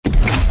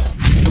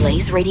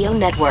Blaze Radio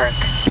Network.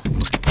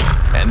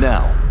 And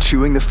now,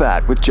 Chewing the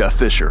Fat with Jeff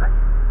Fisher.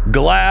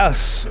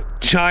 Glass,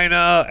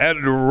 china,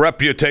 and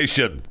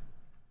reputation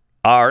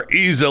are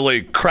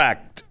easily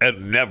cracked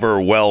and never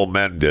well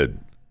mended.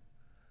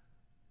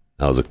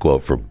 That was a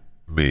quote from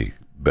me,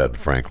 Ben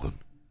Franklin.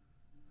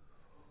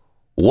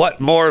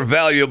 What more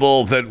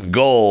valuable than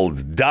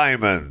gold,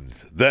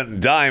 diamonds, than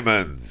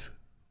diamonds?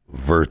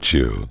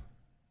 Virtue.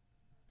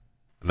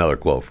 Another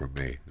quote from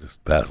me,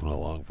 just passing it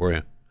along for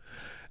you.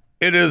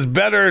 It is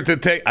better to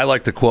take, I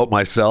like to quote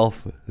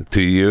myself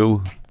to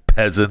you,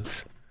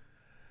 peasants,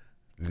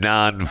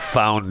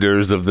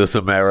 non-founders of this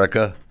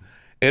America.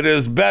 It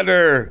is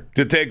better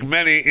to take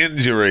many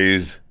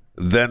injuries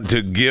than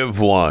to give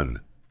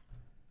one.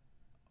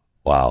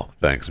 Wow,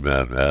 thanks,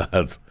 man.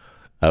 Thanks,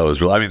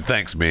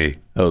 me.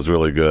 That was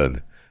really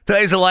good.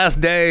 Today's the last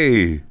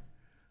day.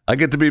 I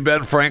get to be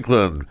Ben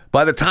Franklin.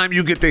 By the time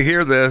you get to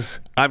hear this,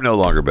 I'm no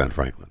longer Ben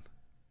Franklin.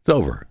 It's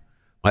over.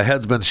 My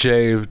head's been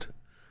shaved.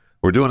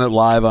 We're doing it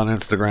live on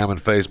Instagram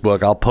and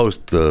Facebook. I'll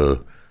post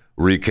the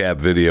recap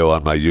video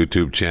on my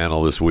YouTube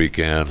channel this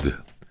weekend.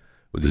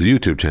 The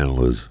YouTube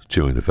channel is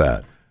Chewing the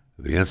Fat.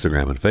 The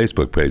Instagram and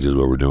Facebook pages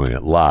where we're doing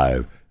it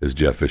live is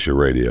Jeff Fisher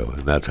Radio,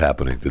 and that's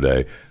happening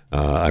today.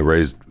 I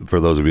raised, for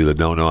those of you that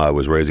don't know, I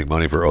was raising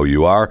money for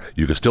OUR.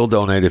 You can still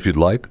donate if you'd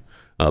like.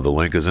 The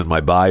link is in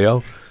my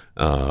bio.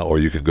 Or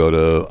you can go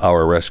to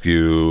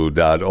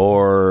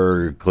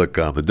ourrescue.org, click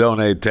on the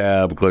donate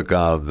tab, click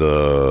on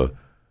the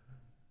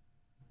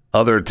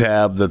other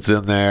tab that's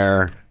in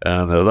there,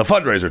 and the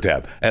fundraiser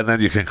tab. And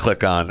then you can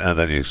click on, and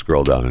then you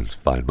scroll down and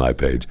find my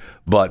page.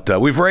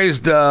 But we've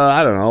raised,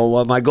 I don't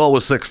know, my goal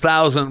was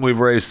 6,000. We've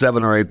raised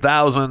 7,000 or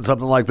 8,000,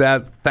 something like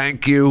that.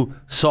 Thank you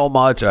so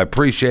much. I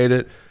appreciate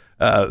it.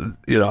 I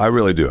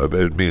really do.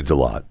 It means a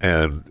lot.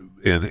 And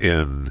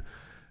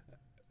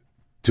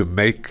to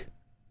make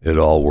it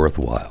all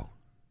worthwhile,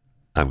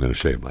 I'm going to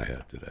shave my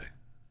head today.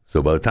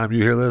 So by the time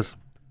you hear this,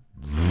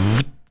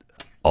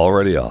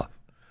 already off.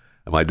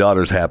 And my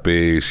daughter's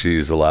happy.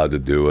 She's allowed to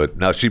do it.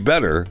 Now,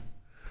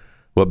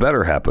 what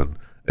better happen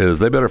is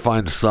they better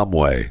find some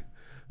way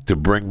to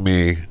bring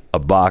me a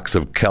box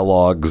of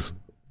Kellogg's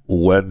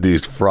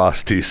Wendy's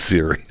Frosty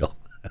cereal.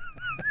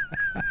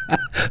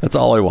 That's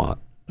all I want.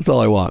 That's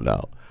all I want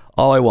now.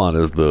 All I want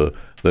is the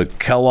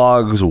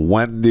Kellogg's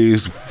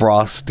Wendy's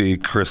Frosty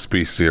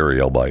Crispy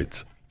cereal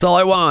bites. That's all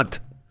I want.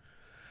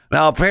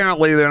 Now,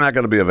 apparently, they're not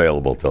going to be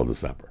available till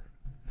December.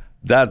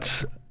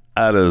 That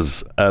is.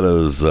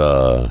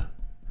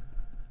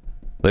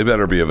 They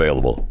better be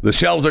available. The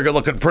shelves are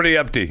looking pretty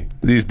empty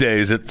these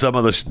days at some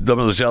of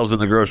the shelves in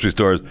the grocery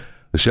stores.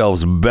 The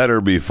shelves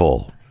better be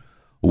full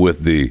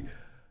with the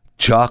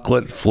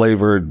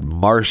chocolate-flavored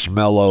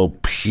marshmallow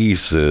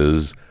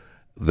pieces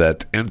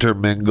that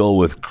intermingle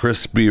with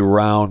crispy,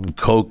 round,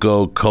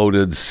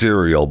 cocoa-coated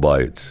cereal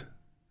bites.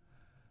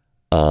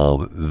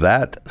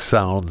 That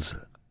sounds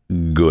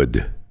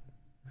good.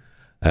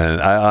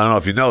 And I don't know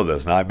if you know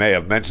this, and I may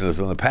have mentioned this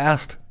in the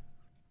past.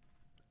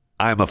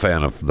 I'm a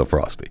fan of the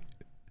Frosty.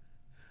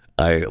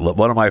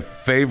 One of my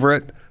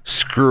favorite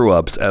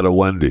screw-ups at a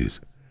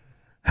Wendy's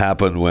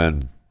happened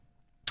when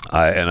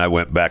I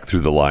went back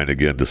through the line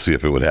again to see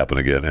if it would happen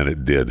again, and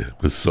it did. It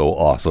was so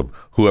awesome.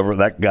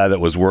 That guy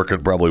that was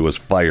working probably was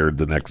fired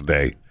the next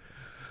day.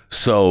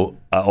 So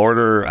I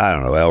ordered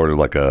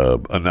like a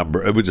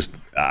number. It would just,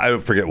 I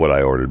forget what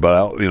I ordered, but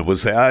I would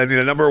say I need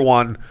a number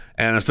one,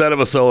 and instead of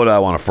a soda, I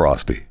want a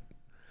Frosty.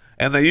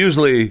 And they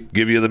usually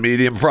give you the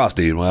medium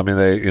Frosty. I mean,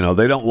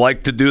 they don't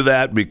like to do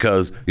that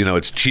because,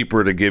 it's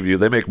cheaper to give you.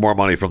 They make more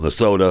money from the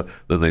soda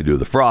than they do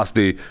the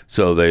Frosty,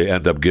 so they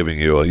end up giving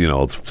you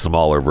a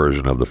smaller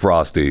version of the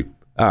Frosty.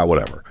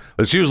 Whatever.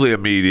 But it's usually a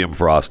medium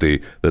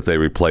Frosty that they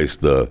replace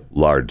the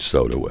large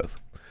soda with.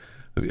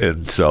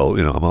 And so,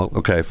 I'm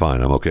okay,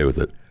 fine. I'm okay with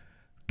it.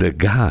 The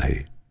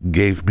guy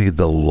gave me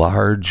the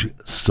large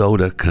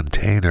soda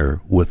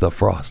container with a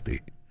Frosty.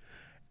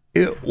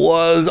 It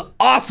was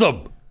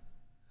awesome.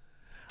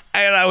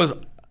 And I was,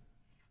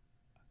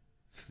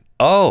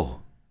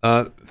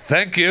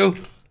 thank you.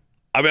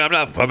 I mean, I'm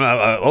not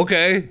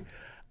okay.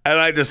 And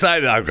I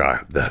decided,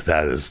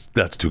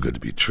 that's too good to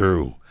be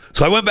true.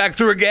 So I went back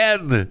through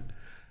again,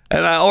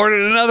 and I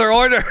ordered another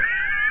order.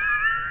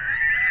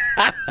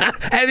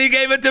 And he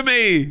gave it to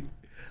me.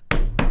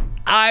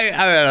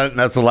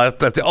 That's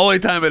the only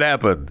time it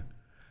happened.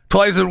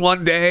 Twice in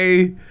one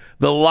day,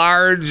 the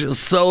large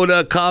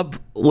soda cup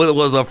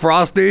was a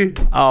Frosty.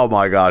 Oh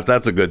my gosh,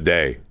 that's a good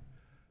day.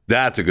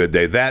 That's a good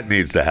day. That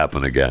needs to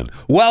happen again.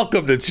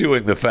 Welcome to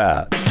Chewing the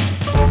Fat.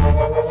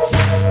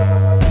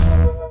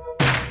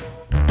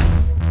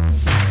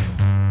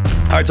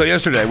 All right, so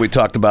yesterday we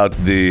talked about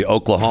the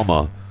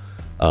Oklahoma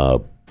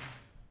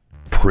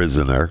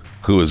prisoner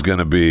who was going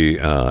to be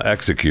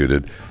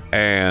executed,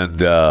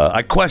 and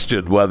I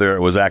questioned whether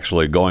it was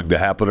actually going to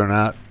happen or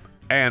not,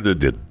 and it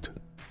didn't.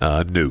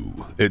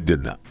 No, it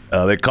did not.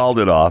 They called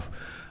it off.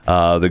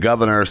 The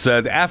governor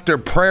said, after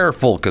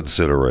prayerful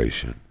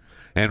consideration,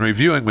 and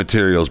reviewing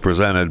materials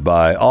presented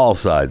by all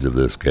sides of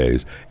this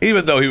case,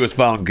 even though he was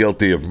found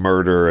guilty of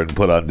murder and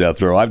put on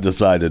death row, I've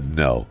decided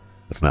no.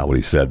 That's not what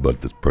he said, but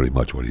that's pretty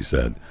much what he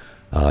said.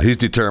 He's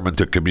determined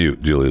to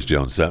commute Julius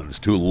Jones' sentence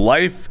to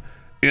life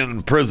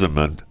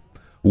imprisonment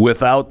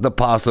without the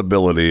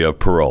possibility of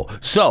parole.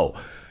 So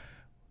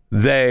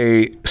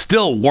they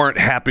still weren't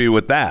happy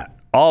with that.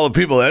 All the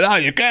people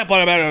that, you can't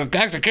put him in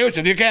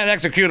execution. You can't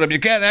execute him. You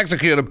can't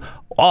execute him.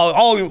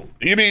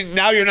 You mean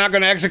now you're not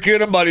going to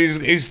execute him, but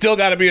he's still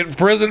got to be in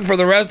prison for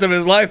the rest of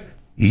his life?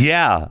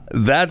 Yeah,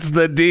 that's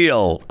the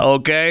deal,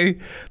 okay?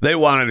 They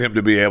wanted him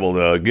to be able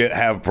to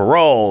have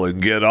parole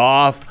and get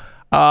off.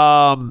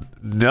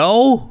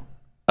 No,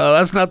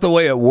 that's not the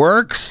way it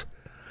works.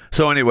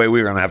 So anyway,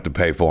 we're going to have to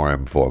pay for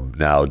him from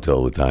now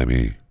until the time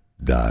he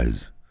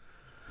dies.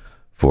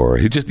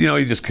 He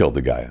just killed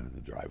the guy in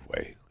the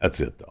driveway. That's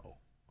it, though.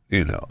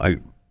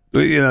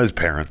 His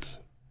parents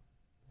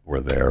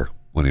were there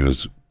when he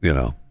was,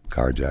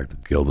 carjacked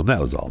and killed him.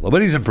 That was all.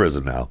 But he's in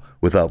prison now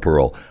without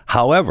parole.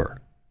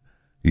 However,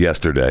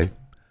 yesterday,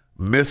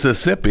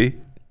 Mississippi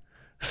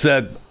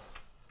said,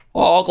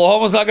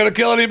 Oklahoma's not going to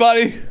kill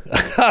anybody.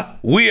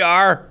 We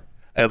are.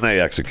 And they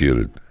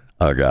executed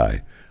a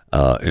guy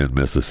in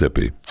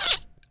Mississippi.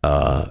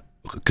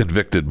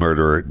 Convicted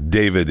murderer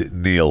David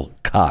Neal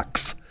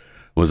Cox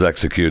was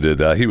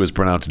executed. He was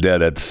pronounced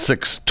dead at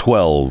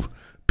 6:12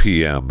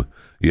 p.m.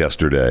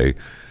 yesterday.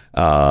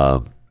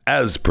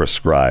 As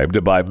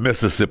prescribed by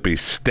Mississippi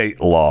state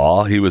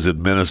law, he was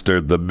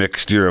administered the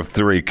mixture of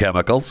 3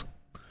 chemicals,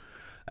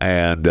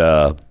 and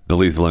the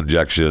lethal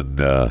injection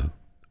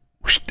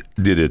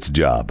did its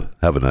job.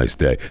 Have a nice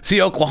day.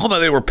 See, Oklahoma,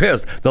 they were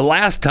pissed. The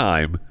last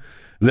time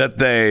that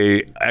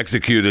they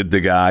executed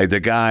the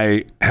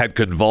guy had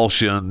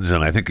convulsions,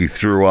 and I think he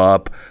threw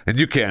up. And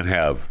you can't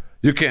have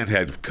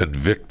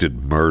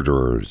convicted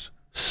murderers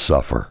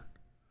suffer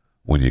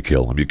when you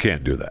kill them. You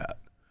can't do that.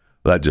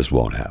 That just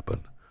won't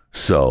happen.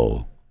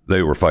 So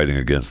they were fighting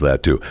against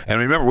that too. And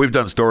remember, we've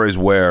done stories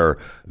where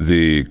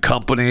the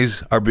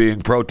companies are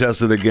being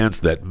protested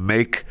against that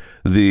make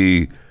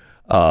the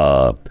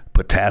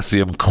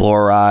potassium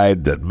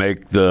chloride, that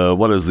make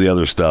what is the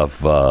other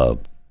stuff?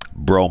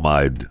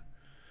 Bromide.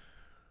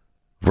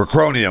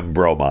 Vercronium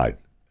bromide.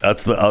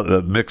 That's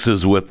that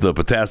mixes with the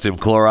potassium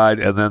chloride.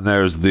 And then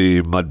there's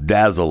the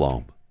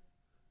midazolam.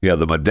 Yeah,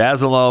 the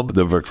midazolam,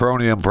 the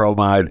vercronium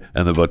bromide,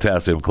 and the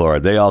potassium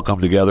chloride. They all come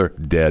together,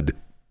 dead.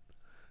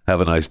 Have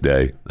a nice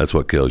day. That's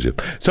what kills you.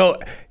 So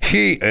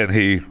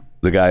the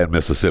guy in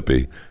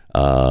Mississippi,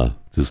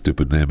 it's a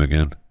stupid name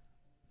again,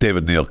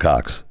 David Neal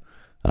Cox.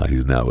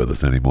 He's not with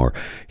us anymore.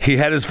 He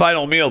had his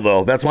final meal,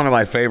 though. That's one of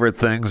my favorite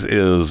things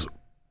is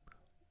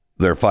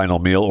their final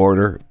meal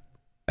order.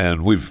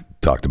 And we've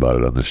talked about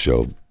it on this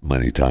show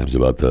many times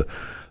about the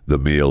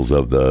meals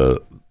of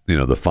the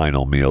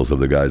final meals of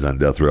the guys on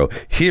death row.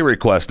 He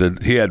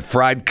had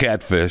fried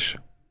catfish,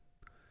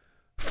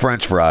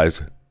 French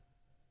fries,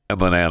 and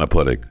banana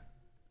pudding.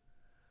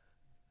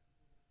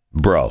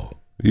 Bro,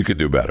 you can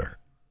do better.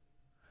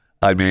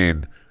 I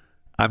mean,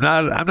 I'm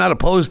not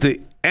opposed to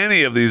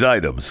any of these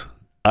items.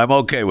 I'm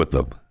okay with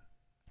them.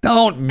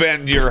 Don't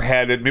bend your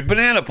head at me.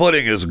 Banana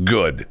pudding is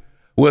good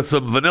with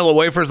some vanilla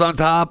wafers on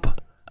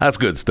top. That's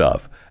good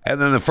stuff.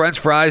 And then the French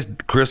fries,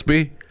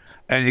 crispy,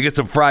 and you get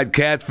some fried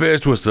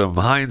catfish with some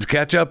Heinz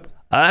ketchup.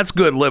 That's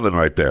good living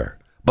right there.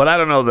 But I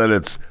don't know that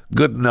it's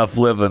good enough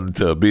living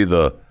to be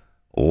the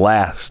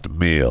last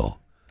meal.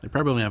 They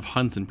probably only have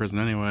Hunts in prison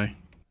anyway.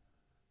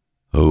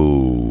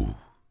 Oh.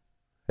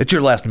 It's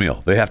your last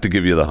meal. They have to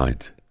give you the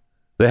Heinz.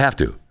 They have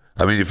to.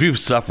 I mean, if you've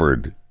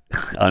suffered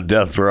on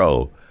death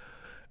row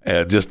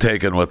and just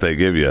taken what they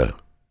give you,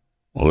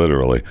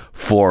 literally,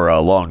 for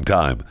a long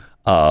time,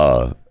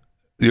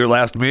 your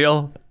last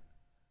meal,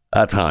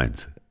 that's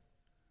Heinz.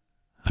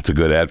 That's a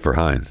good ad for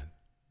Heinz.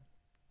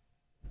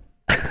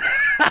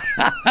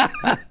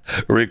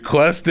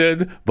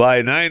 Requested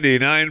by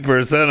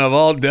 99% of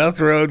all death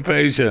row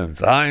patients.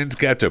 Heinz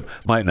ketchup.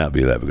 Might not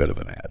be that good of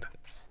an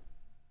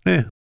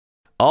ad.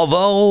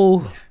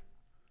 Although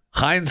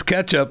Heinz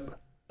ketchup,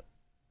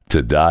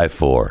 to die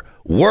for,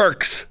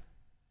 works.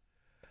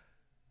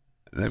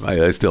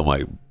 They still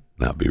might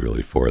not be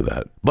really for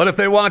that. But if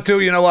they want to,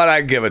 you know what?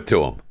 I give it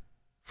to them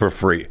for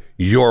free.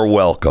 You're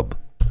welcome.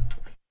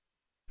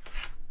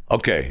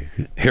 Okay,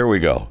 here we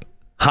go.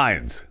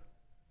 Heinz.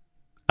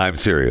 I'm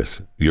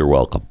serious. You're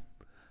welcome.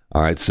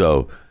 All right,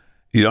 so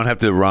you don't have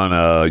to run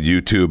a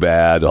YouTube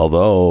ad,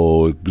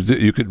 although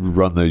you could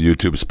run the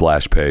YouTube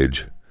splash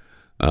page,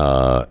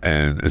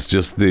 and it's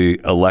just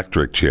the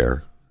electric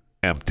chair,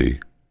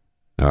 empty.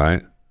 All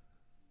right?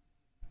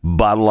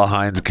 Bottle of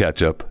Heinz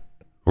ketchup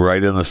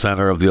right in the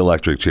center of the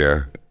electric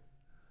chair.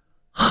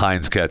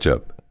 Heinz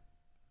ketchup,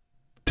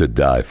 to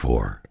die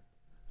for.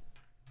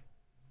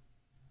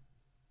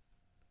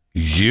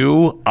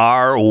 You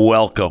are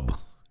welcome.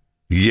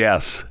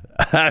 Yes,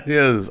 that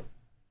is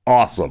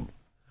awesome.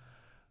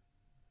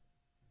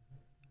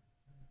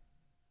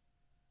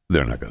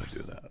 They're not going to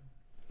do that.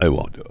 They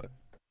won't do it.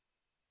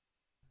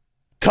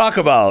 Talk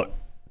about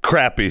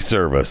crappy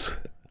service.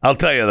 I'll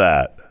tell you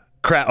that.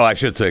 I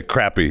should say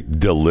crappy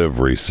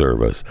delivery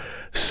service.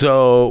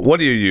 So what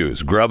do you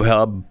use?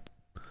 Grubhub?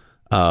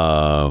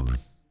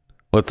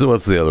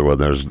 What's the other one?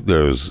 There's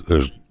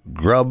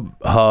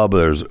Grubhub,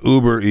 there's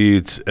Uber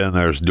Eats, and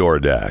there's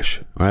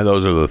DoorDash. Right?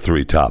 Those are the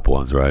three top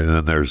ones, right? And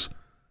then there's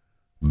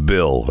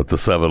Bill at the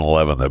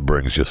 7-Eleven that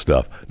brings you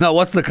stuff. Now,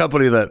 what's the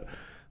company that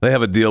they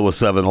have a deal with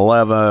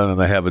 7-Eleven and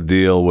they have a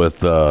deal with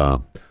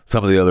some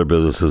of the other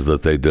businesses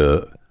that they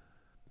do?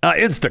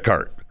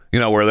 Instacart.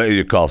 Where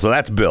you call. So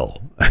that's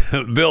Bill.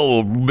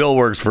 Bill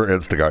works for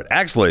Instacart.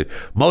 Actually,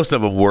 most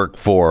of them work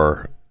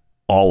for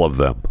all of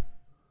them.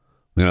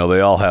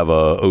 They all have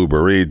a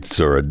Uber Eats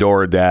or a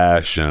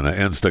DoorDash and an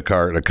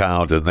Instacart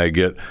account, and they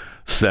get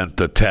sent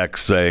a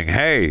text saying,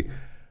 hey,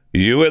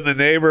 you in the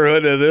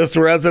neighborhood of this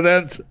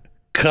resident?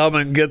 Come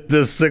and get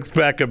this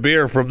 6-pack of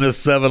beer from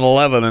this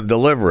 7-Eleven and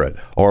deliver it,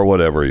 or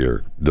whatever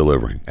you're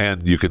delivering.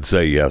 And you can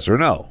say yes or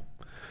no.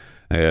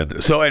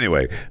 And so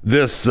anyway,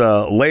 this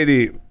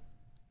lady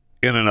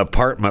in an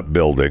apartment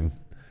building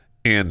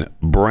in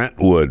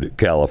Brentwood,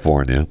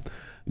 California,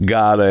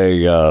 got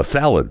a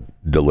salad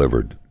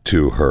delivered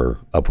to her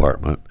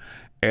apartment.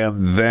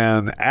 And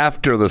then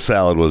after the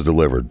salad was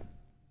delivered,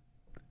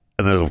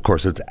 and then of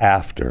course it's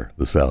after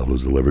the salad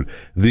was delivered,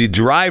 the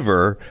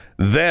driver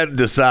then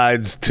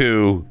decides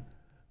to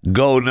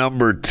go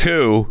number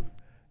 2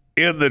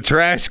 in the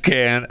trash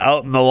can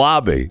out in the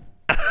lobby.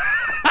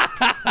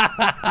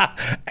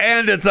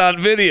 And it's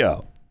on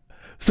video.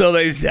 So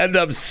they end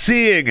up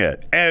seeing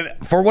it. And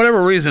for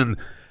whatever reason,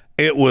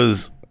 it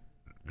was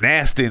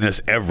nastiness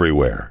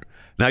everywhere.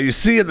 Now, you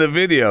see in the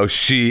video,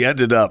 she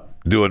ended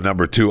up doing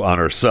number 2 on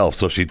herself.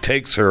 So she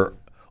takes her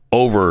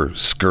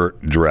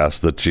overskirt dress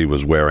that she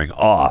was wearing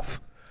off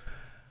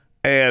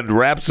and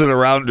wraps it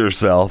around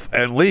herself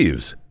and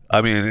leaves.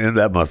 I mean, and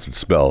that must have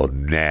smelled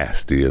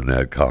nasty in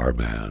that car,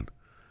 man.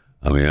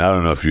 I mean, I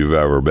don't know if you've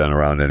ever been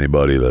around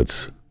anybody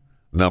that's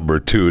number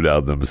 2'd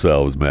out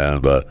themselves,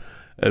 man, but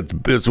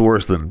it's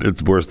worse than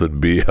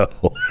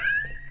BO.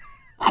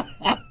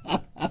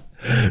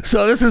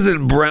 So this is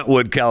in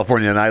Brentwood,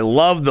 California, and I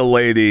love the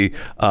lady.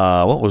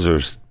 What was her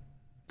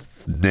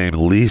name?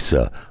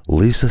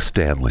 Lisa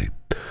Stanley,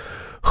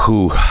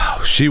 who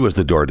she was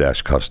the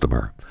DoorDash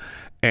customer,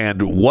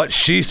 and what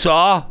she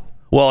saw.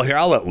 Well, here,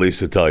 I'll let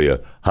Lisa tell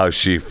you how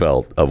she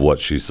felt of what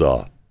she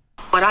saw.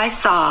 What I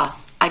saw,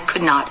 I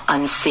could not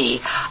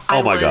unsee.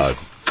 Oh my God!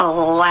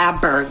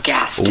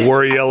 Flabbergasted.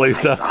 Were you,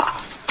 Lisa?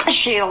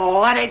 She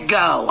let it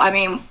go. I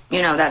mean,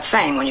 that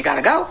saying, when you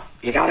gotta go,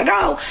 you gotta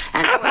go.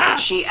 And did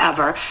she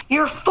ever?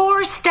 You're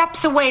 4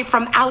 steps away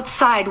from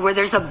outside where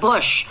there's a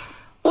bush.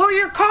 Or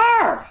your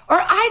car.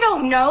 Or I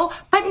don't know,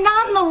 but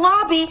not in the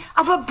lobby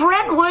of a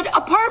Brentwood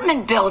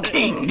apartment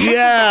building.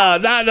 Yeah,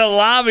 not in the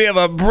lobby of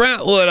a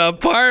Brentwood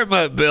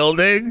apartment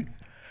building.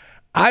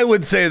 I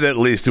would say that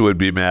Lisa would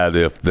be mad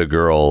if the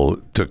girl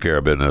took care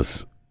of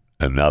business,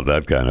 and not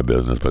that kind of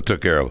business, but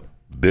took care of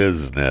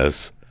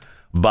business,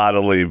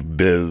 bodily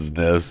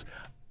business,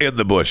 in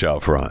the bush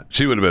out front.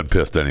 She would have been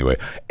pissed anyway.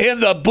 In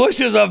the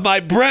bushes of my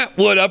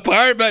Brentwood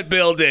apartment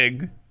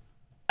building.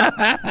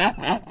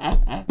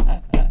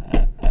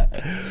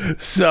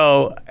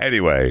 So,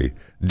 anyway,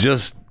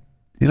 just,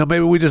 maybe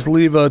we just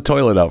leave a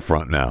toilet out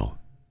front now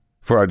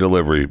for our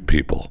delivery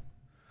people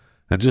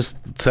and just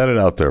set it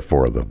out there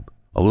for them.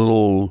 A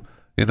little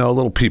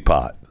pea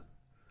pot.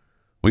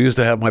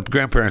 My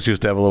grandparents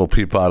used to have a little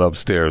pea pot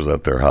upstairs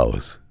at their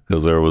house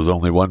because there was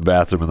only one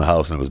bathroom in the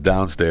house and it was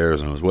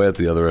downstairs and it was way at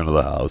the other end of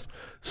the house.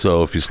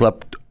 So if you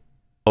slept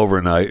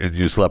overnight and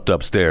you slept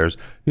upstairs,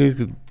 you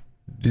could,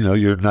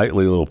 your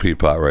nightly little pea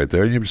pot right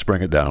there, and you just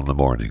bring it down in the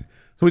morning.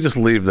 So we just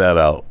leave that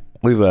out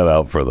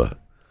for the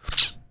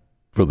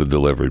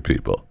delivery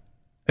people.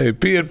 Hey,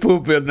 pee and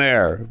poop in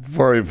there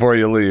before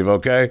you leave,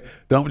 okay?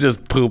 Don't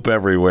just poop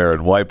everywhere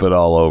and wipe it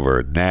all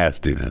over.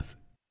 Nastiness.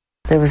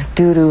 There was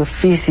doo-doo,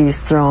 feces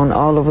thrown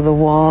all over the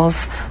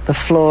walls, the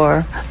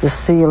floor, the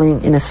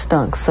ceiling, and it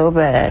stunk so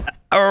bad.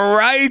 All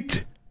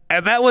right.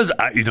 And that was,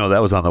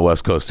 that was on the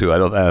West Coast too.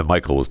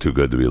 Michael was too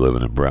good to be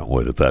living in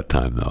Brentwood at that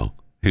time, though.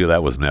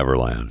 That was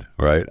Neverland,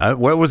 right?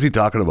 What was he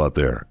talking about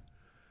there?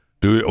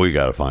 We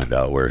got to find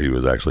out where he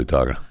was actually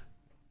talking.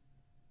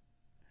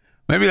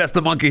 Maybe that's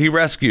the monkey he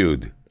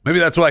rescued. Maybe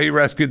that's why he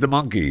rescued the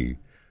monkey,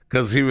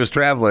 because he was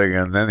traveling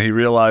and then he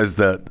realized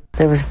that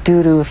there was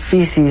doo-doo,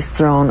 feces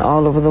thrown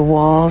all over the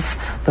walls,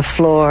 the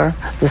floor,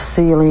 the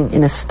ceiling,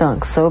 and it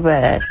stunk so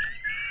bad.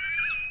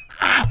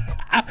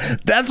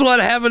 That's what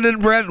happened in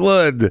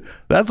Brentwood.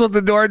 That's what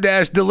the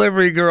DoorDash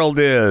delivery girl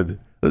did. It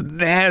was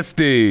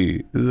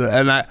nasty.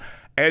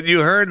 And you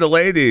heard the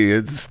lady.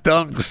 It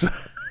stunk.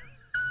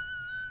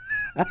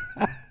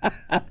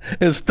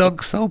 It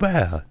stunk so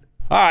bad.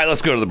 All right,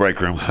 let's go to the break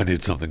room. I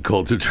need something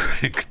cold to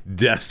drink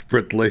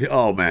desperately.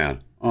 Oh,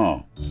 man.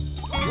 Oh.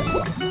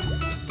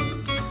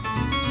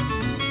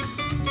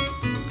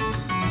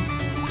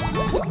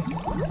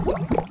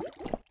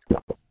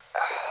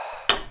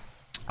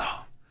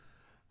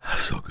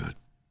 So good.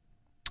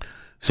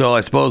 So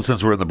I suppose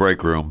since we're in the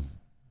break room,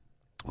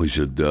 We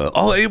should.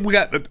 Hey, we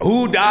got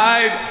who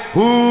died?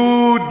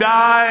 Who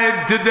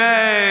died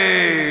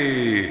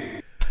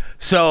today?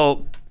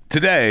 So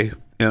today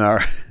in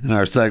our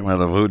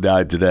segment of who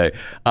died today,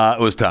 it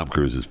was Tom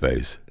Cruise's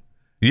face.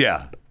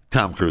 Yeah,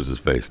 Tom Cruise's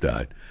face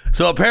died.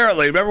 So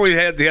apparently, remember he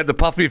had the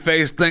puffy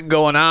face thing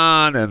going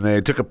on, and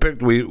they took a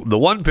picture. The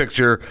one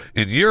picture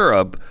in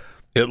Europe,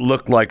 it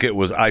looked like it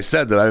was. I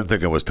said that I didn't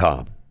think it was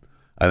Tom.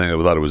 I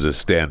thought it was his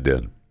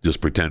stand-in,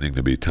 just pretending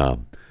to be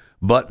Tom.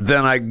 But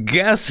then I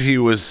guess he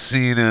was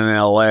seen in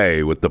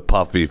L.A. with the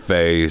puffy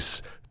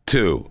face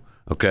too.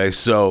 Okay,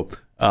 so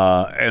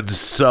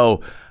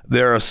so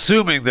they're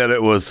assuming that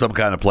it was some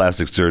kind of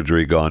plastic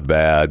surgery gone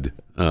bad.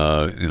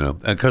 And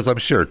because I'm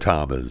sure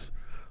Tom has,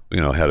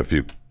 had a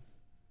few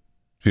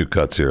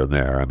cuts here and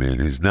there. I mean,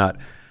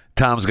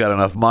 Tom's got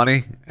enough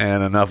money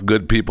and enough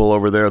good people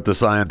over there at the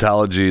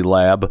Scientology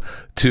lab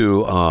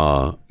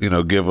to,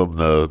 give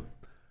him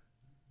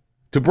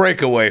to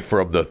break away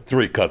from the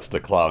 3 cuts to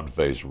clown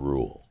face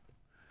rule.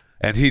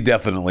 And he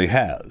definitely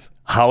has.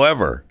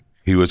 However,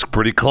 he was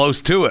pretty close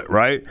to it,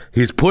 right?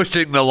 He's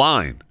pushing the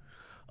line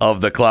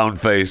of the clown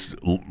face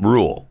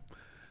rule.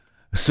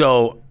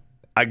 So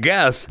I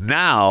guess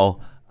now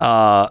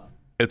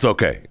it's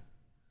okay.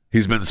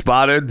 He's been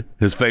spotted.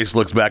 His face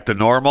looks back to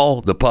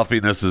normal. The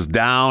puffiness is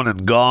down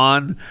and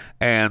gone.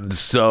 And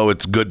so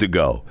it's good to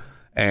go.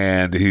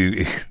 And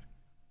he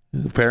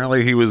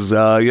apparently he was,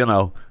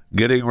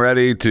 getting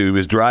ready to. He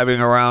was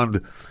driving around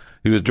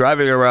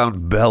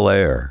Bel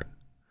Air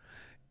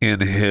in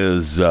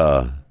his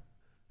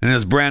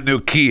brand new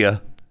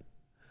Kia,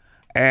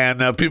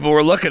 and people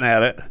were looking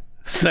at it,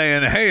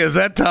 saying, "Hey, is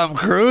that Tom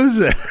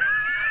Cruise?"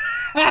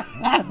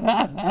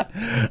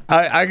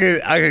 I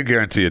can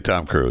guarantee you,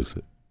 Tom Cruise,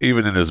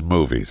 even in his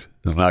movies,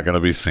 is not going to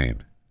be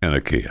seen in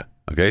a Kia.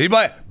 Okay, he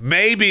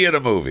maybe in a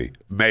movie,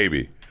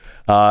 maybe.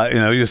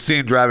 You're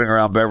seen driving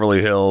around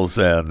Beverly Hills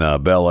and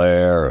Bel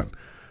Air and.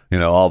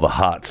 All the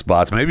hot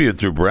spots, maybe even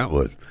through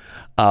Brentwood,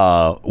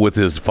 with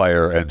his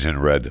fire engine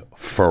red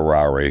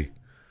Ferrari.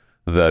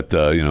 That,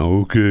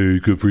 okay,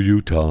 good for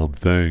you, Tom,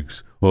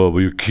 thanks. Well, but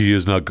your key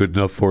is not good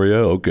enough for you?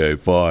 Okay,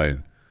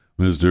 fine,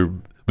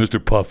 Mr.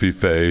 Puffy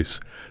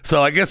Face.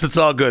 So I guess it's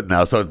all good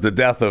now. So the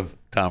death of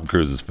Tom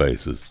Cruise's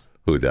face is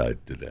who died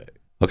today.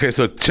 Okay,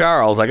 so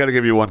Charles, I got to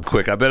give you one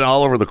quick. I've been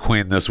all over the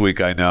Queen this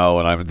week, I know,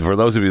 and for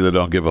those of you that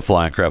don't give a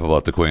flying crap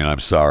about the Queen, I'm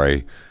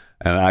sorry.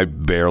 And I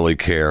barely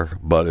care,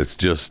 but it's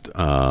just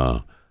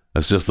that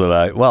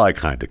I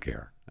kind of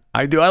care.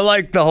 I do. I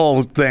like the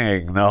whole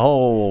thing, the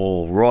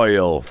whole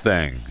royal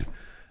thing.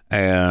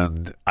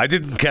 And I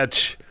didn't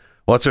catch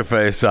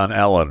what's-her-face on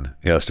Ellen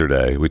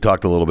yesterday. We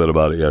talked a little bit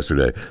about it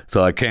yesterday.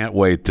 So I can't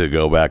wait to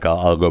go back.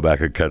 I'll go back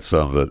and catch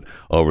some of it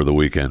over the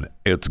weekend.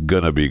 It's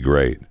going to be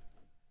great.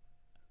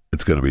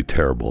 It's going to be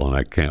terrible, and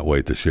I can't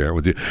wait to share it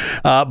with you.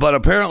 But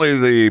apparently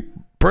the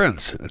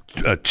prince,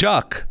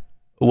 Chuck,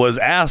 was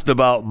asked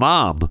about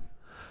Mom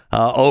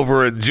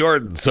over in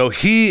Jordan. So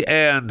he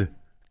and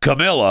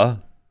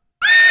Camilla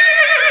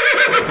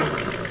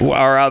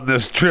are on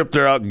this trip.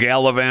 They're out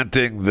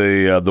gallivanting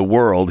the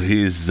world.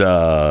 He's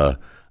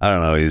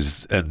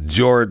he's in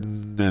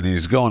Jordan, and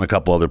he's going a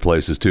couple other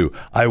places too.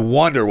 I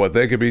wonder what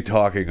they could be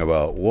talking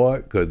about.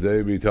 What could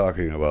they be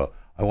talking about?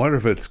 I wonder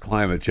if it's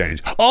climate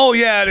change. Oh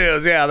yeah, it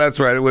is. Yeah, that's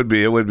right. It would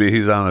be.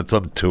 He's on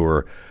some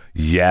tour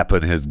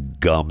yapping his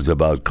gums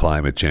about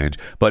climate change,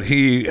 but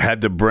he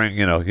had to bring,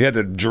 he had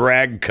to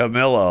drag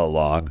Camilla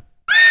along.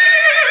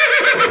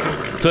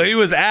 So he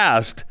was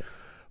asked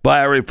by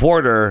a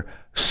reporter,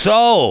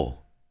 "So,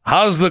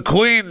 how's the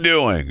Queen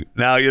doing?"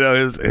 Now,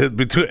 his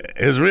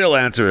real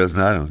answer is,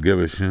 "I don't give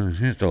a shit.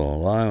 She's still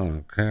alive. I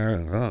don't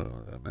care."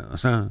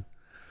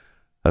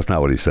 That's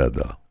not what he said,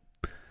 though.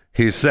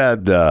 He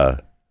said,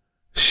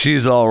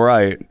 "She's all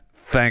right.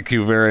 Thank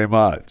you very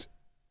much."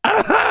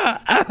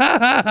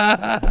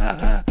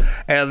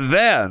 And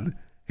then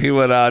he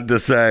went on to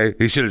say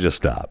he should have just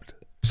stopped.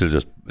 Should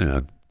have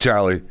just,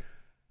 Charlie,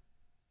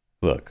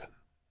 look,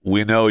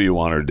 we know you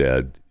want her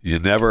dead. You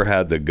never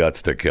had the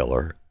guts to kill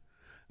her,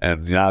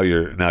 and now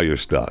you're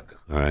stuck.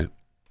 All right,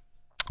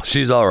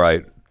 she's all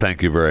right.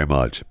 Thank you very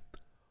much.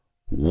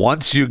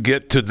 Once you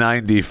get to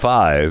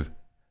 95,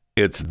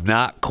 it's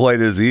not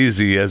quite as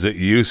easy as it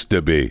used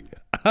to be.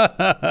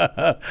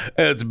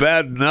 It's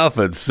bad enough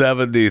at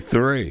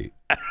 73.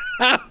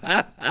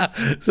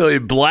 So he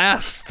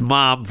blasts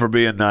Mom for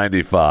being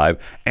 95,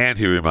 and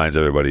he reminds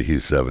everybody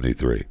he's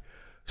 73.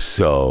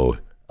 So,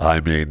 I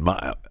mean,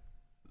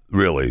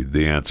 really,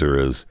 the answer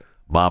is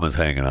Mom is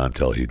hanging on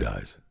till he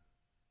dies.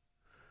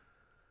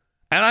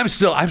 And I'm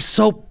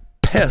so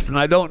pissed, and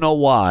I don't know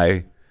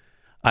why.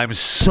 I'm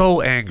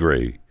so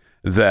angry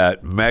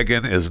that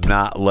Meghan is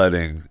not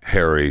letting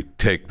Harry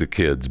take the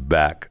kids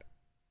back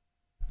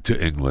to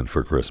England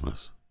for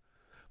Christmas.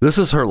 This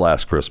is her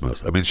last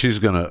Christmas. I mean, she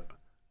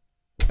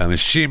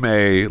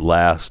may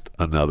last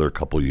another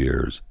couple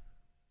years.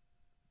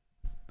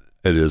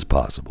 It is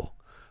possible.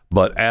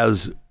 But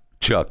as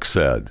Chuck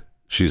said,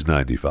 she's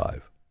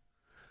 95.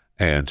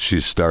 And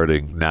she's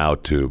starting now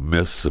to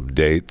miss some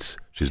dates.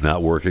 She's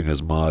not working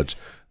as much.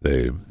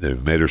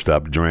 They've made her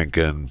stop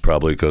drinking,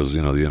 probably because, the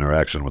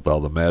interaction with all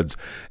the meds,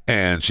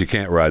 and she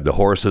can't ride the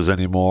horses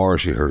anymore.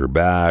 She hurt her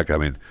back. I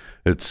mean,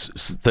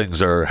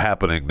 things are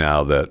happening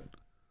now that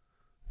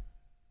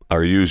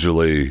are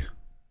usually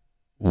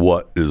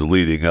what is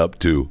leading up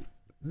to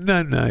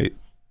night.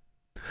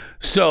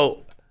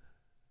 So,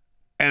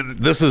 and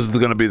this is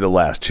going to be the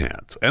last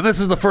chance. And this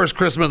is the first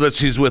Christmas that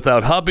she's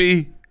without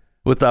hubby,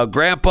 without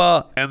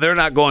grandpa, and they're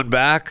not going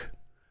back.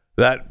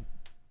 That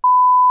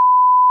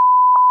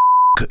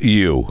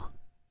you.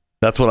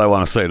 That's what I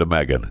want to say to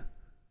Megan.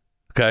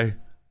 Okay?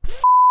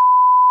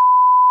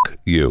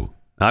 You.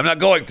 I'm not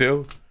going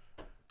to.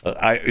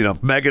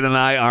 Megan and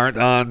I aren't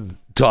on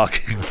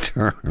talking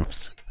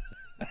terms.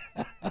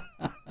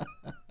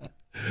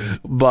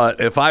 But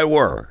if I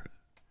were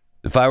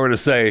to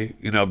say,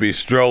 be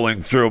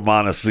strolling through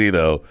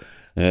Montecito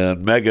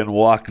and Megan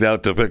walked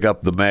out to pick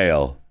up the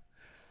mail,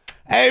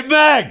 hey,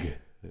 Meg,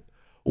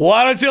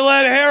 why don't you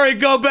let Harry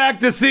go back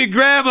to see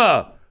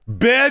Grandma,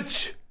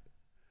 bitch?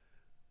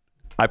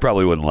 I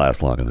probably wouldn't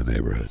last long in the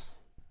neighborhood.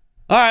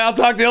 All right, I'll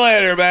talk to you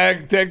later,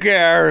 Meg. Take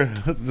care.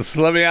 Just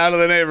let me out of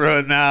the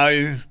neighborhood now.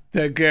 You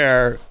take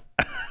care.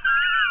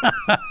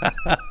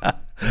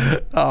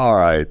 All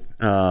right.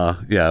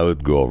 Yeah, it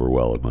would go over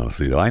well at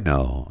Montecito. I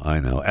know.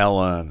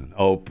 Ellen and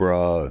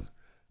Oprah and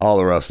all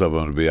the rest of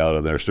them would be out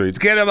on their streets.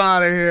 Get him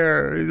out of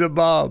here. He's a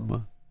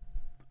bum.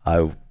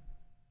 No,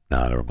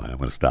 never mind. I'm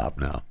going to stop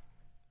now.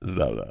 It's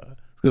going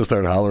to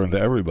start hollering to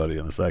everybody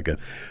in a second.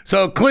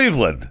 So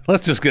Cleveland.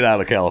 Let's just get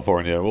out of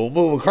California. We'll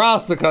move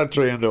across the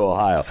country into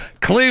Ohio.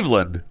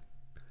 Cleveland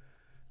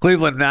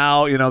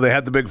now, they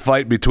had the big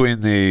fight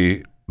between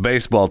the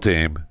baseball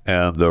team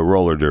and the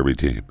roller derby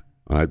team.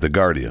 All right, the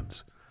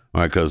Guardians.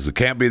 All right, because it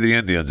can't be the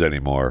Indians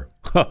anymore.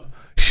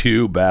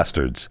 You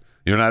bastards.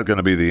 You're not going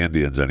to be the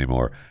Indians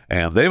anymore.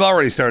 And they've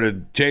already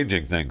started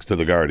changing things to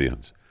the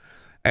Guardians.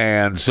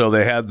 And so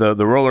they had the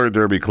roller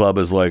derby club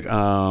is like,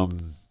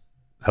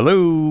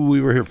 hello,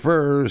 we were here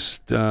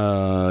first.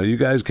 You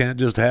guys can't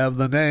just have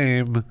the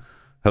name.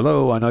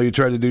 Hello, I know you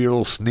tried to do your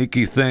little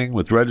sneaky thing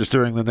with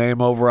registering the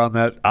name over on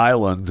that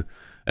island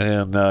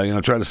and,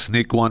 try to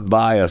sneak one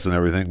by us and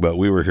everything, but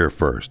we were here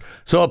first.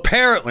 So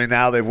apparently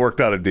now they've worked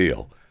out a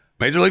deal.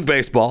 Major League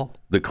Baseball,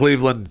 the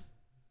Cleveland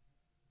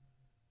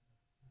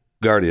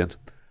Guardians,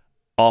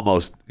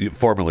 almost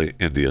formerly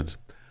Indians,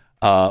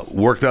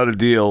 worked out a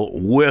deal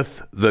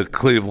with the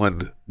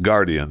Cleveland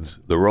Guardians,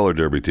 the roller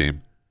derby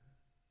team.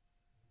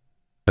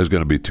 There's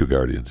going to be 2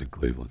 Guardians in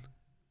Cleveland.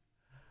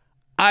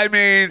 I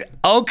mean,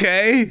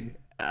 okay,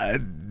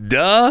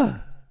 duh.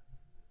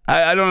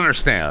 I don't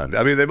understand.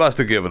 I mean, they must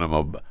have given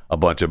him a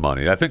bunch of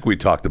money. I think we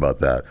talked about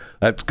that.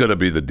 That's going to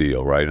be the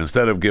deal, right?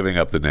 Instead of giving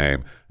up the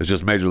name, it's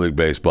just Major League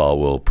Baseball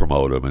will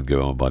promote him and give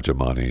him a bunch of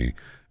money,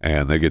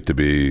 and they get to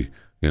be,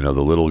 the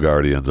little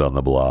Guardians on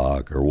the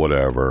block or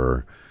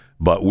whatever.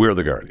 But we're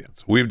the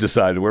Guardians. We've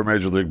decided we're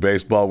Major League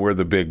Baseball. We're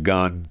the big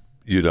gun.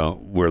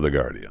 We're the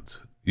Guardians.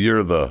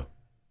 You're the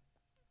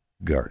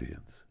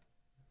Guardians.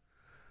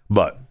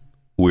 But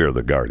we're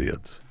the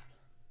Guardians.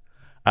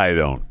 I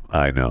don't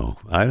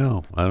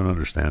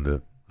understand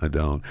it. I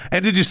don't.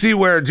 And did you see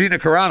where Gina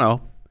Carano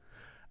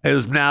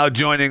is now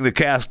joining the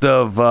cast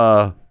of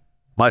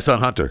My Son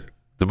Hunter,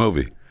 the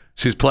movie?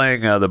 She's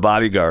playing the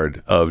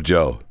bodyguard of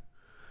Joe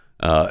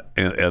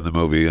in the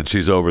movie, and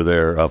she's over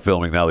there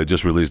filming now. They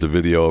just released a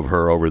video of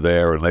her over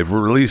there, and they've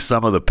released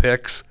some of the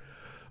pics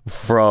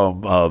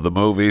from the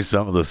movie,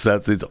 some of the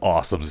sets. It's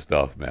awesome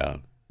stuff,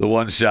 man. The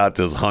one shot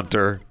is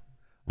Hunter,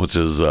 which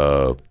is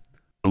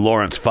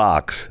Lawrence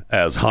Fox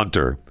as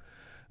Hunter.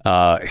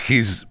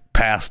 He's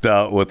passed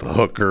out with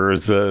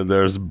hookers.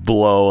 There's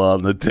blow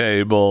on the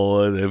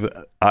table.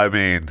 I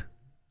mean,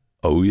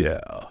 oh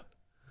yeah.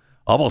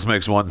 Almost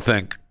makes one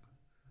think,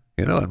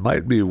 it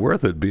might be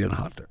worth it being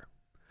Hunter.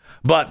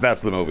 But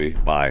that's the movie,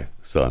 My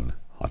Son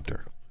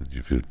Hunter.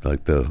 If you'd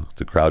like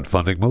it's a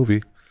crowdfunding movie,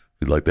 if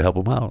you'd like to help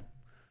him out,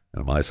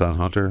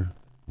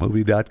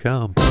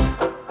 MySonHunterMovie.com.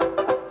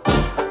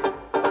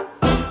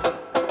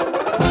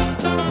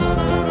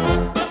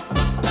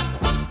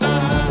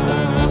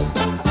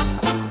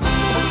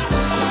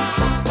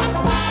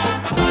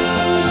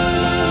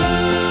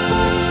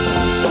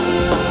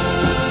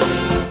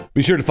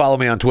 Be sure to follow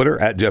me on Twitter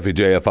at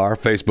JeffyJFR.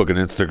 Facebook and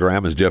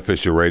Instagram is Jeff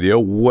Fisher Radio,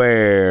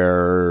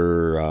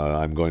 where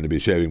I'm going to be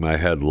shaving my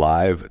head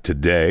live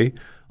today.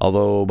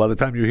 Although by the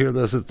time you hear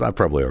this, I've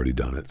probably already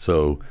done it.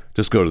 So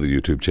just go to the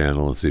YouTube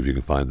channel and see if you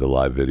can find the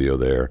live video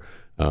there.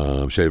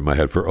 I'm shaving my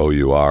head for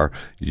OUR.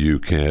 You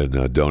can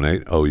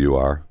donate,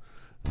 OUR,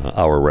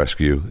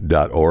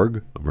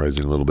 ourrescue.org. I'm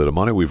raising a little bit of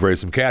money. We've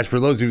raised some cash.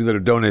 For those of you that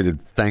have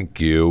donated, thank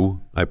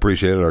you. I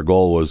appreciate it. Our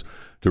goal was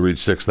to reach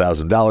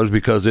 $6,000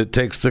 because it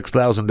takes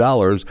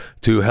 $6,000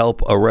 to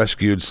help a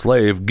rescued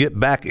slave get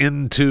back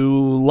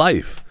into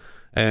life.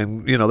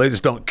 And, they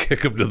just don't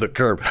kick him to the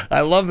curb.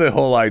 I love the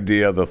whole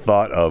idea, the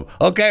thought of,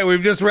 okay,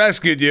 we've just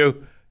rescued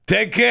you.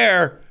 Take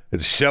care.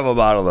 And shove him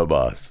out of the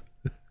bus.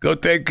 Go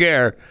take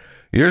care.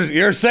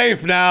 You're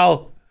safe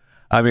now.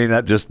 I mean,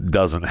 that just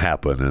doesn't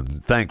happen,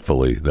 and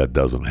thankfully, that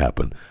doesn't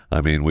happen.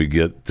 I mean, they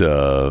get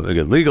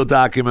legal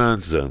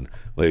documents, and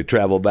they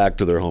travel back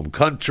to their home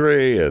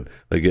country, and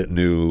they get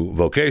new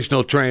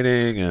vocational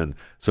training and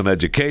some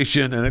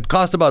education, and it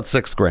costs about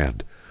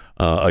 $6,000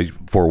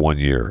 for 1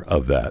 year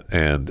of that.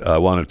 And I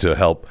wanted to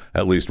help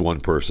at least one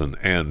person,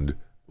 and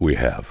you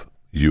have.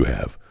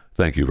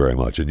 Thank you very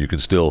much. And you can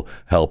still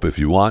help if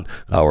you want.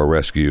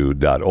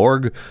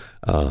 OurRescue.org.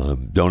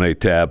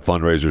 Donate tab,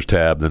 fundraisers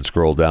tab, then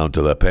scroll down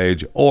to that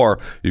page. Or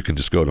you can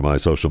just go to my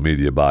social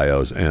media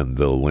bios, and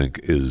the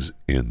link is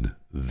in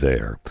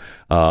there.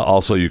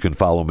 Also, you can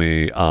follow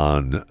me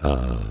on,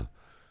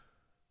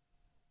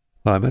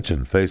 I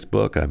mentioned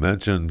Facebook. I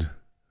mentioned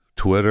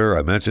Twitter.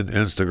 I mentioned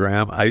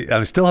Instagram.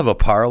 I still have a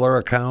Parler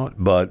account,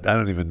 but I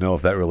don't even know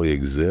if that really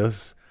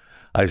exists.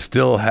 I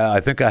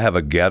think I have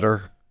a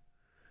Getter.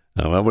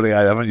 I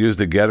haven't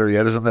used a Getter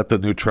yet. Isn't that the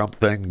new Trump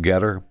thing,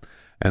 Getter?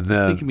 And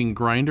then I think you mean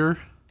Grinder.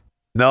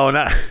 No,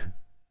 not.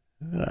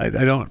 I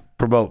don't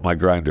promote my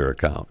Grinder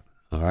account.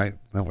 All right,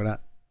 no, we're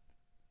not.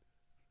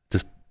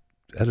 Just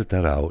edit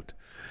that out.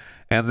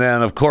 And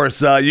then, of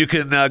course, you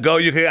can go.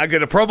 I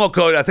get a promo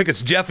code. I think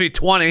it's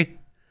Jeffy20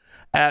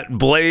 at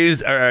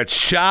Blaze or at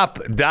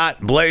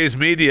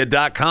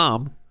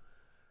shop.blazemedia.com,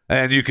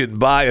 and you can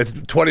buy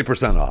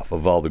 20% off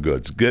of all the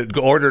goods.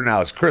 Order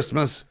now. It's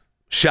Christmas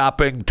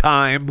shopping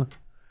time,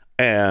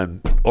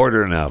 and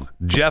order now.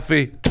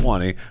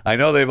 Jeffy20. I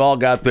know they've all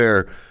got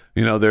their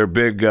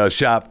big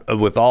shop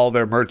with all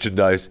their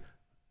merchandise.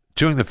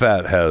 Chewing the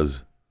Fat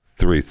has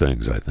 3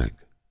 things, I think.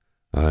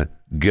 All right,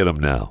 get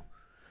them now.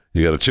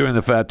 You got a Chewing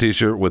the Fat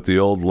T-shirt with the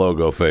old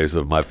logo face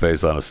of my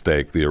face on a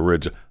steak. The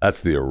original.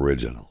 That's the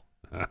original.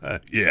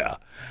 Yeah.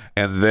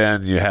 And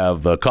then you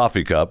have the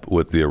coffee cup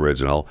with the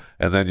original,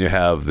 and then you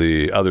have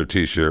the other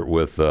T-shirt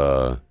with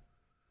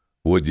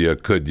would you,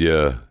 could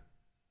you,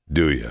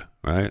 do you,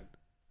 right?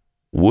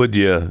 Would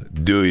you,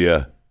 do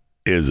you,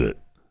 is it?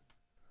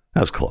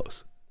 That's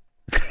close.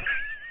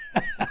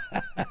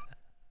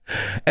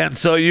 And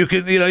so you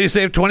can, you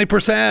save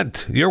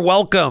 20%. You're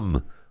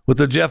welcome with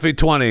the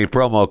Jeffy20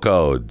 promo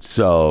code.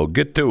 So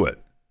get to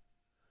it.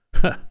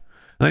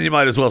 Then you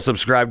might as well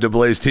subscribe to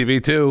Blaze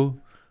TV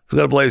too. So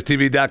go to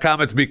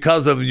blazetv.com. It's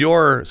because of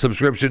your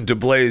subscription to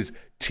Blaze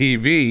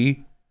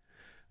TV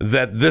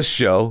that this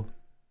show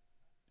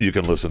you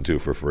can listen to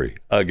for free.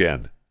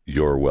 Again,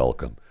 you're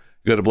welcome.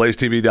 Go to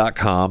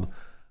blazetv.com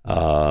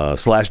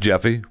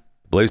 /Jeffy,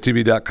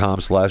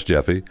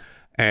 blazetv.com/Jeffy,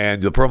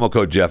 and the promo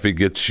code Jeffy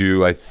gets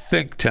you, I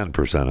think,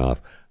 10% off.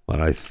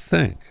 But I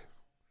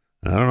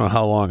don't know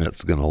how long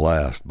it's going to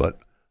last, but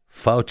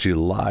Fauci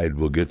lied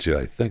will get you,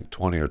 I think,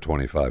 20 or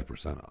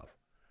 25% off.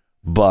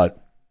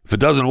 But if it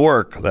doesn't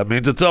work, that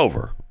means it's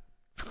over.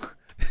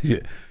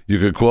 You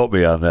could quote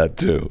me on that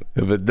too.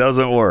 If it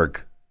doesn't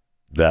work,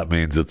 that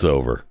means it's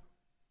over.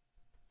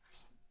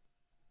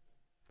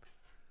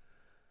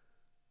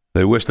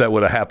 They wish that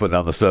would have happened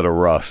on the set of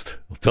Rust.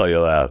 I'll tell you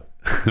that.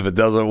 If it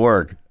doesn't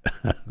work.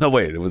 No,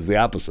 wait, it was the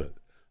opposite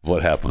of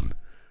what happened.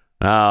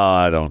 Now,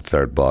 I don't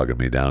start bogging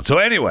me down. So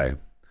anyway,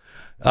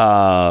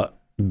 Gloria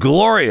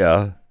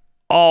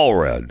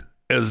Allred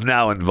is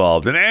now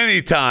involved. And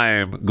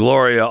anytime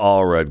Gloria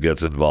Allred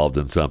gets involved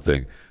in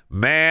something,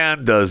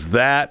 man, does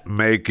that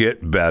make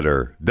it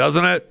better,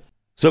 doesn't it?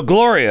 So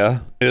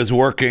Gloria is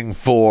working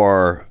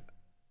for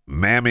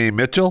Mamie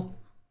Mitchell.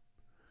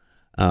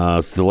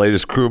 It's the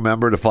latest crew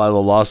member to file a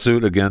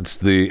lawsuit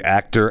against the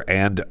actor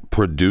and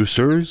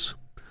producers.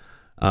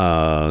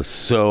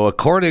 So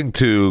according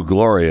to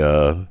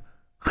Gloria,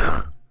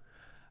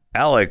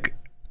 Alec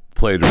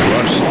played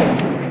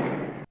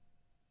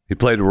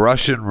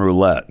Russian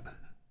roulette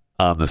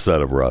on the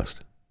set of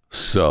Rust.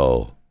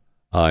 So,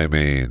 I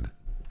mean,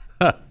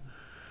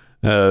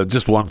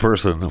 just one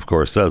person, of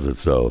course, says it,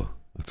 so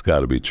it's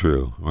got to be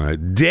true,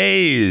 right?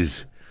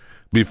 Days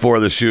before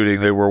the shooting,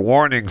 there were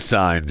warning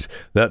signs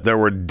that there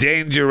were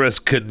dangerous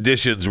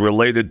conditions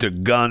related to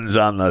guns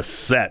on the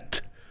set,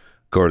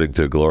 according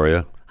to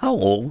Gloria. How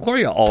old?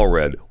 Gloria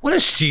Allred. What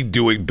is she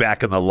doing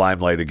back in the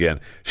limelight again?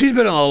 She's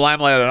been in the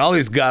limelight on all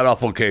these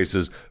god-awful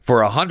cases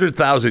for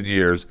 100,000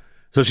 years,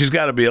 so she's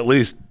got to be at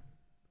least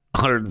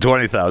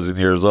 120,000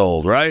 years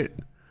old, right?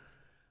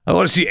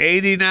 What is she,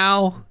 80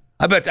 now?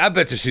 I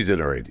bet you she's in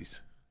her 80s.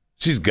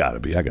 She's got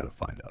to be. I got to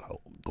find out how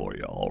old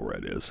Gloria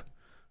Allred is.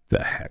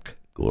 The heck?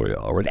 Gloria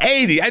Allred.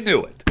 80. I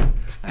knew it.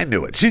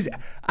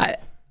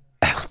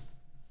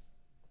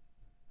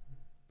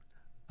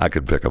 I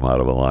could pick them out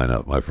of a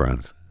lineup, my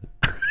friends.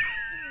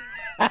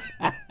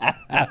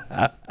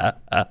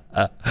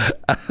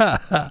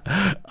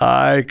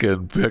 I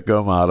can pick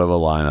them out of a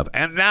lineup.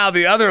 And now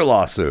the other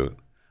lawsuit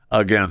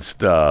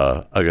against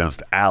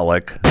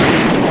Alec.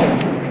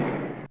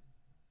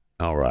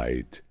 All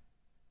right.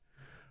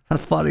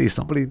 That's funny.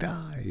 Somebody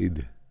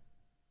died.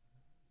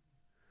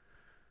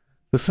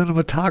 The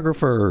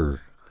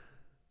cinematographer.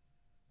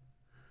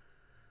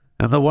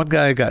 And the one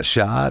guy got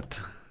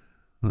shot.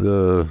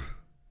 The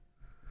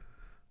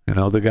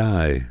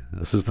guy,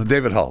 assistant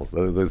David Hall,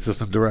 the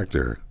assistant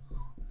director,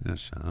 got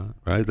shot.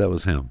 Right, that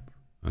was him.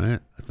 right?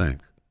 I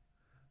think.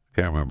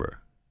 Can't remember.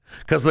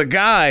 Because the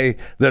guy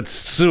that's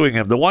suing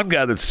him, the one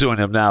guy that's suing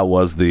him now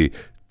was the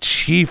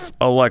chief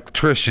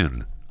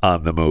electrician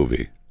on the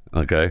movie.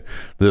 Okay?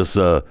 This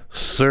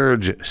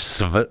Serge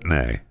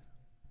Svetnoy.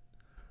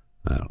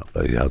 I don't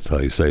know if that's how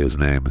you say his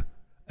name.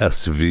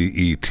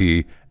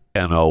 Svetnoy.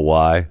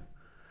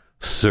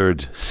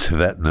 Serge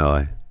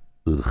Svetnoy.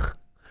 Ugh.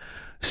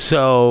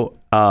 So,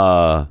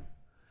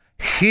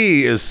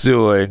 he is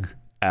suing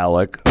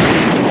Alec.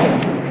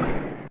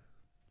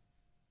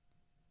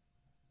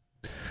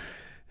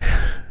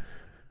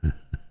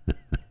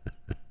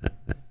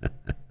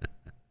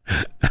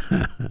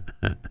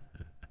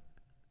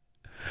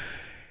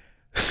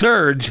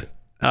 Serge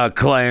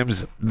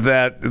claims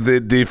that the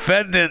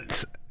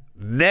defendant's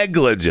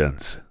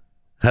negligence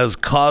has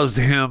caused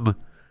him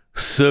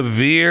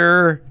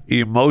severe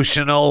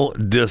emotional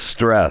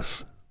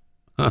distress.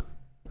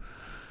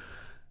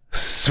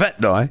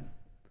 Svetnoy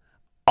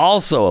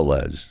also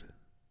alleged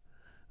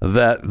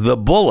that the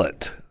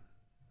bullet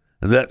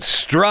that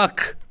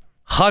struck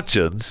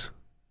Hutchins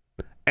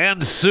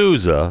and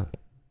Souza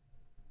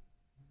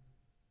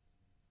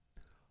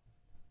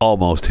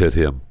almost hit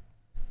him.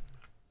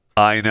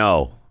 I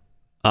know.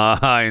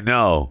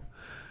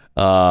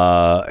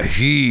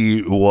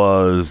 He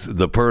was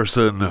the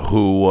person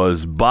who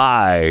was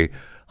by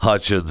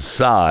Hutchins'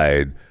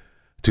 side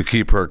to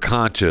keep her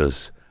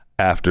conscious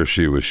after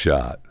she was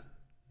shot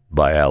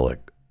by Alec.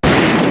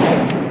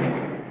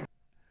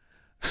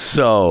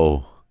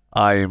 So,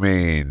 I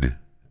mean,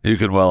 you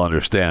can well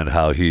understand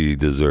how he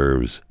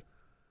deserves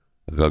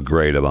a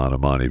great amount of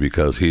money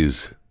because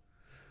he's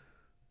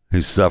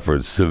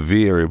suffered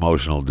severe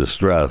emotional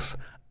distress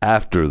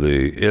after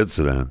the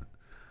incident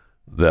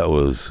that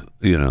was,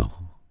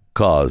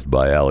 caused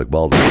by Alec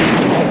Baldwin.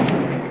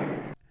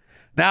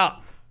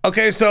 Now,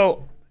 okay,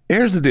 so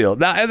here's the deal.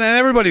 Now, and then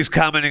everybody's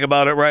commenting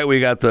about it, right? We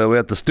got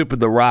the stupid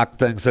The Rock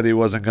thing, said he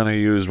wasn't going to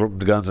use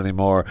guns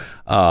anymore.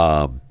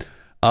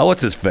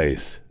 What's his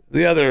face?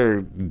 The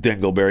other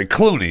dingleberry,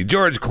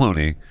 George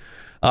Clooney.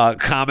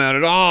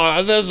 Commented,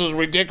 "Oh, this is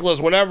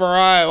ridiculous. Whenever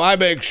I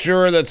make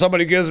sure that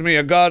somebody gives me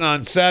a gun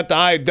on set,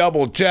 I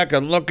double check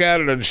and look at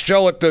it and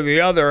show it to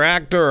the other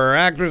actor or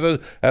actresses,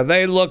 and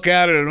they look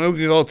at it and we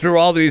can go through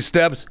all these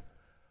steps."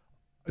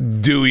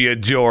 Do you,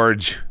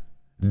 George?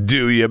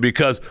 Do you?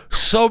 Because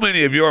so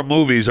many of your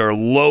movies are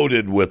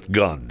loaded with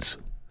guns.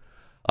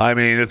 I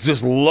mean, it's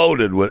just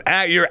loaded with.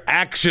 You're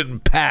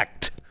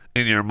action-packed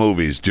in your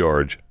movies,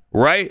 George.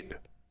 Right?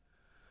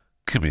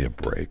 Give me a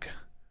break.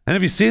 And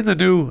have you seen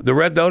the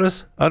Red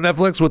Notice on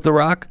Netflix with The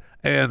Rock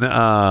and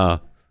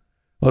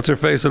what's her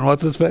face and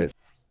what's his face?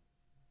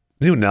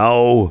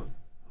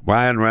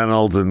 Ryan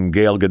Reynolds and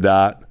Gail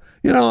Gadot.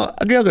 Gail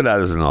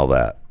Gadot isn't all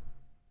that.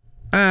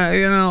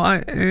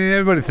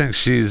 Everybody thinks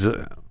she's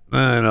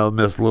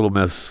Little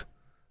Miss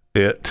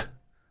It.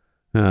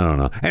 I don't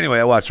know. Anyway,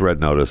 I watched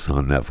Red Notice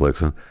on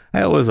Netflix and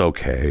it was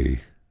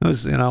okay. It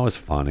was it was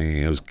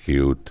funny. It was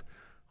cute.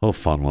 A little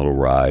fun little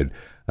ride.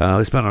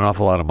 They spent an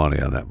awful lot of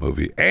money on that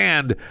movie.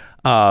 And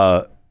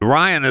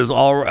Ryan has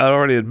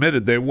already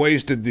admitted they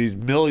wasted these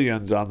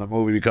millions on the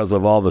movie because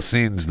of all the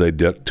scenes they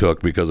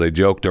took because they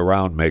joked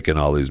around making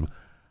all these.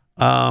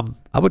 How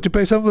about you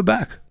pay some of it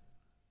back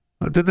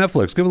to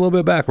Netflix? Give a little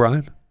bit back,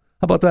 Ryan.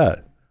 How about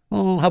that?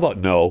 Oh, how about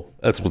no?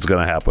 That's what's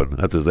going to happen.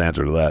 That's his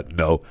answer to that.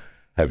 No.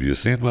 Have you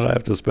seen what I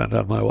have to spend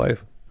on my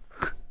wife?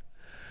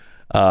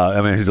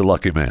 He's a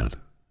lucky man.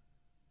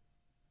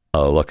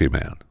 A lucky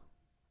man.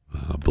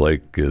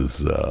 Blake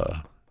is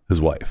his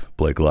wife,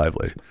 Blake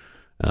Lively.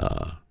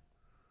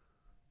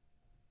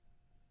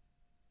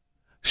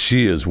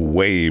 She is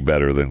way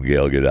better than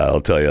Gail Gadot,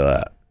 I'll tell you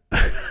that.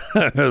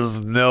 There's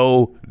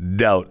no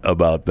doubt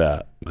about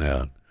that,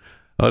 man.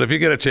 But if you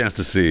get a chance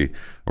to see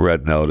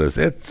Red Notice,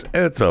 it's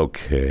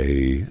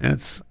okay.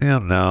 It's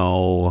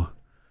they're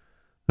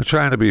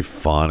trying to be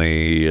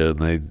funny,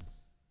 and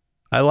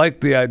I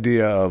like the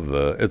idea of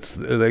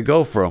they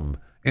go from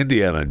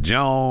Indiana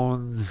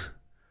Jones.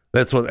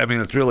 That's what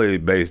it's really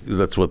based.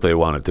 That's what they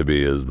want it to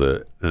be, is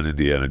an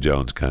Indiana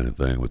Jones kind of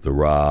thing with The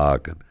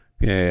Rock and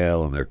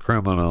Gale and they're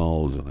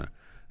criminals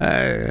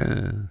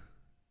and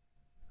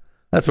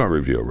that's my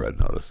review of Red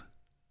Notice.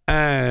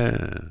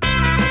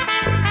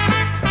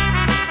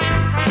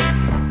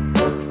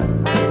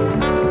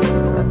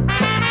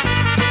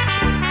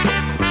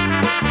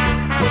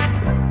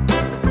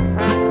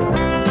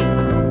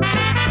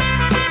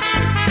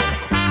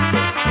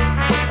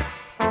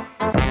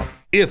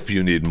 If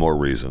you need more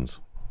reasons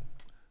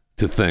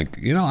to think,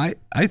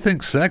 I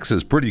think sex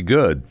is pretty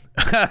good.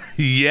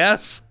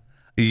 Yes,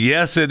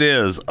 it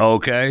is.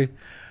 Okay.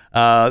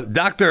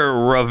 Dr.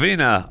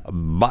 Ravina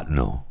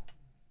Bhatno,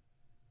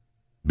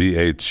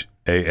 Bhanot,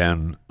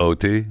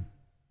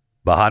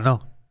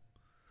 Bahano,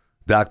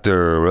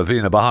 Dr.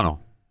 Ravina Bahano.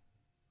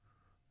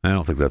 I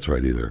don't think that's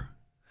right either.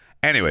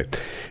 Anyway,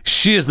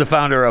 she is the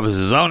founder of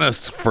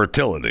Zonus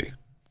Fertility,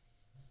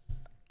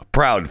 a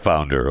proud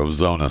founder of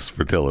Zonus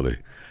Fertility.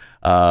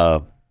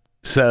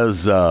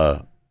 Says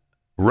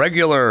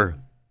regular,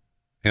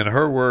 in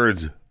her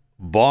words,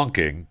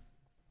 bonking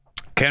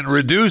can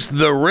reduce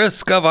the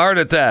risk of heart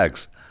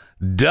attacks.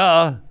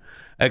 Duh.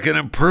 It can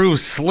improve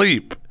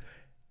sleep,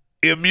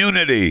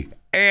 immunity,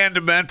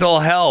 and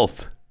mental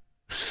health.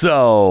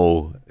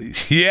 So,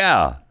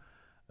 yeah,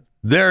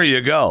 there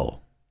you go.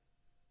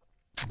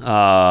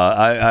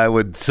 I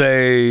would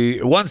say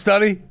one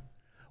study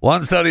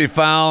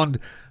found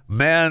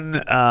men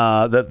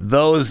that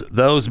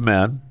those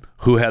men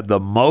who had the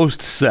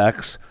most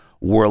sex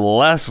were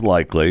less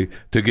likely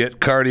to get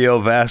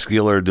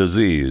cardiovascular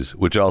disease,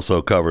 which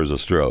also covers a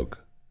stroke.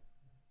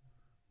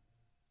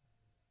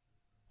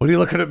 What are you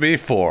looking at me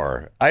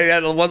for? I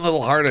had one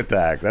little heart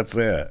attack. That's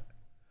it.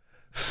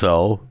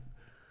 So,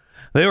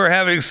 they were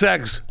having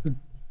sex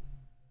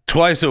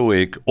twice a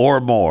week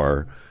or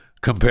more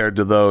compared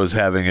to those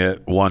having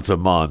it once a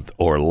month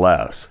or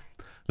less.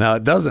 Now,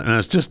 it doesn't, and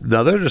it's just,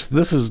 now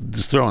this is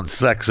just throwing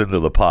sex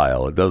into the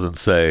pile. It doesn't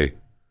say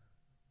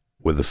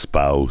with a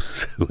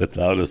spouse,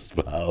 without a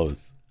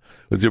spouse,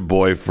 with your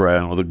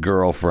boyfriend, with a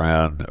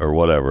girlfriend, or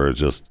whatever. It's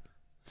just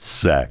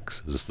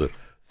sex. Just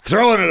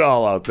throwing it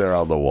all out there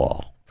on the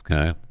wall.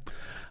 Okay,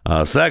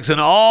 sex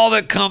and all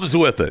that comes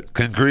with it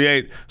can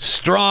create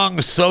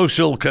strong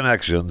social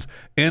connections,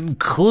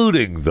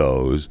 including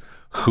those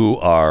who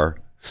are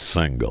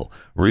single.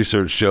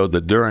 Research showed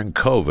that during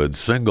COVID,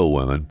 single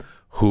women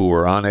who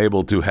were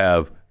unable to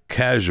have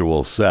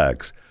casual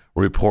sex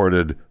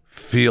reported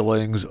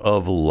feelings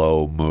of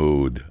low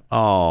mood.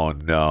 Oh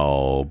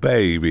no,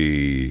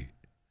 baby.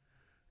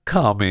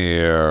 Come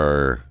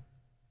here.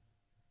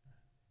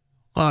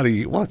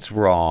 What's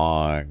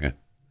wrong?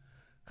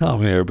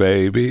 Come here,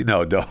 baby.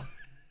 No, don't.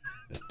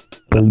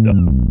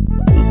 No.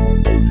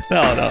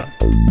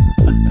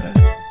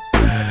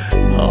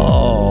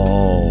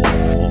 Oh.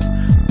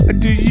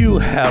 Do you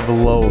have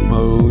low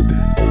mood?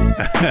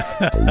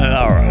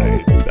 All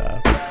right.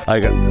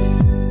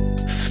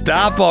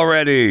 Stop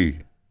already.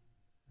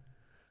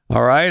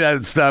 All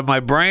right. My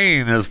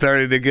brain is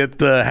starting to get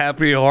the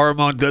happy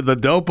hormone, the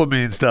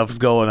dopamine stuff's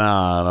going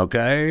on,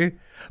 okay?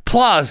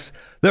 Plus,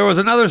 there was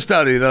another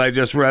study that I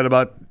just read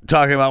about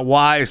talking about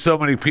why so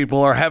many people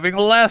are having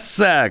less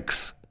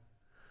sex.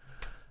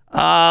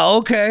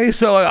 Okay,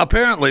 so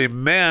apparently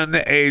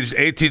men aged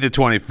 18 to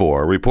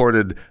 24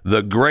 reported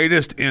the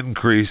greatest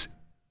increase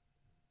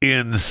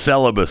in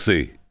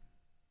celibacy,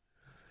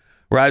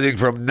 rising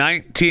from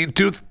 19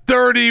 to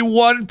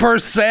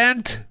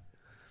 31%.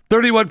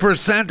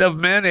 31% of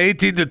men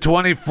 18 to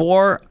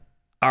 24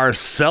 are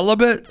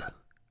celibate?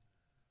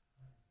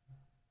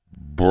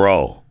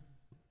 Bro,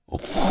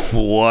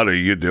 what are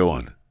you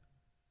doing?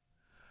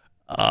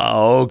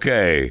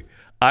 Okay.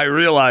 I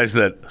realize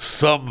that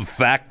some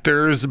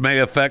factors may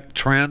affect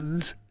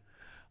trends.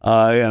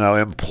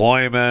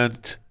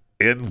 Employment,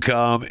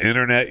 income,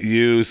 internet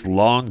use,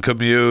 long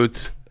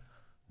commutes,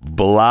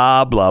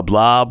 blah, blah,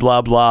 blah,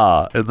 blah,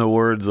 blah. In the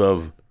words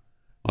of,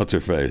 what's her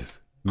face?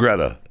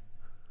 Greta.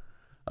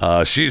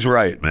 She's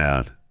right,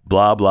 man.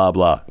 Blah, blah,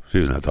 blah.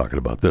 She's not talking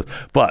about this,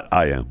 but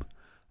I am.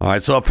 All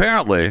right, so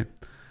apparently,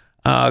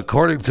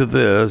 according to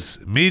this,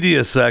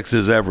 media sex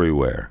is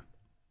everywhere.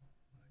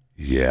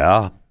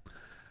 Yeah.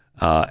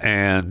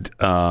 And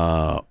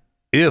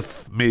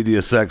if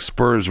media sex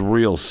spurs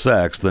real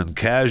sex, then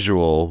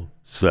casual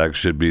sex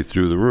should be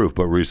through the roof.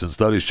 But recent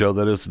studies show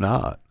that it's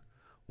not.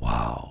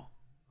 Wow.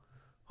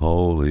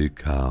 Holy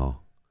cow.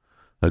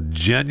 A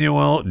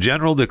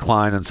general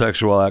decline in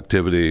sexual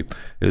activity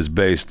is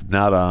based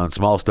not on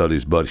small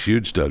studies, but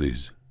huge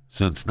studies.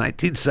 Since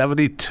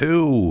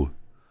 1972.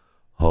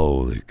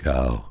 Holy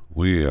cow.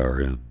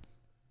 We're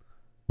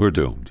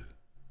doomed.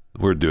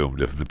 We're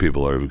doomed if the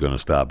people are going to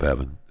stop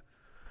having.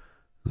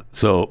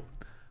 So,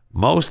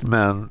 most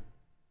men,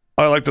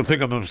 I like to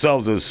think of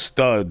themselves as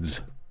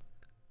studs,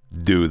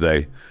 do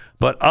they?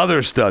 But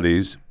other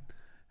studies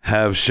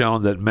have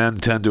shown that men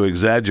tend to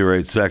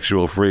exaggerate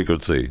sexual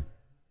frequency.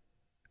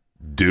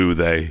 Do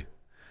they?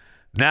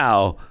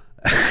 Now,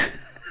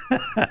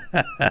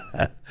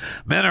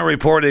 men are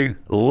reporting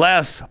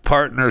less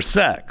partner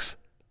sex.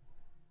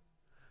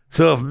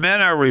 So if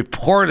men are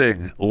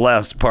reporting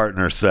less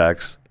partner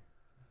sex,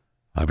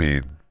 I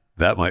mean,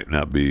 that might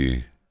not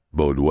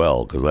bode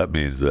well, because that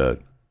means that,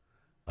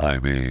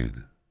 it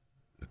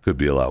could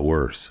be a lot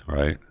worse,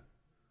 right?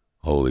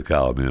 Holy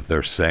cow. I mean, if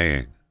they're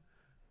saying,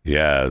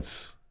 yeah,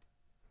 it's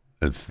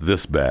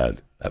this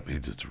bad, that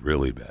means it's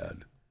really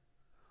bad.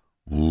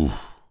 Ooh.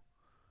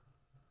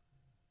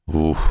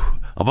 Ooh.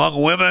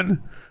 Among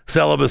women,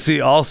 celibacy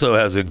also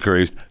has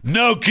increased.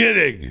 No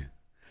kidding.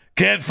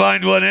 Can't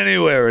find one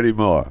anywhere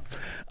anymore.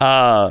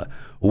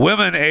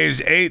 Women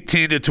aged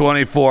 18 to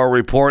 24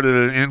 reported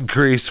an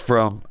increase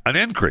from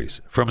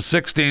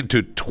 16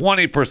 to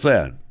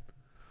 20%.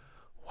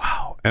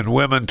 Wow. And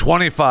women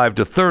 25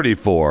 to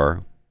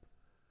 34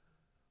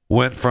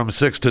 went from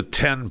 6 to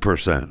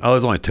 10%. Oh,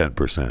 it's only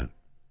 10%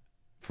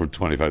 from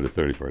 25 to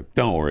 34.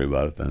 Don't worry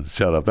about it then.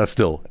 Shut up. That's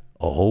still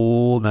a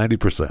whole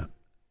 90%.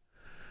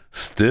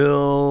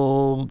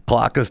 Still,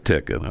 clock is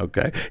ticking,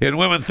 okay? In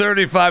women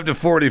 35 to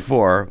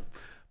 44,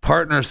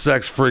 partner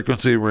sex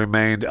frequency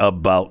remained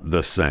about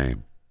the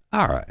same.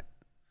 All right.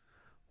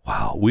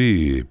 Wow.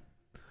 Wow.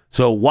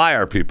 So why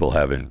are people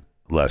having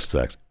less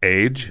sex?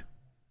 Age,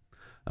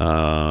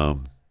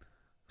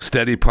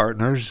 steady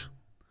partners,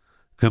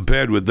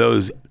 compared with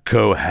those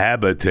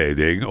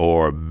cohabitating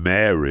or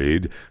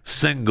married,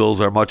 singles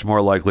are much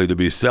more likely to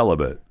be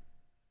celibate.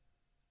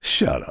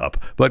 Shut up.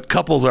 But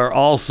couples are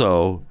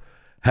also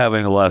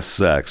having less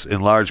sex,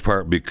 in large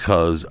part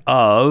because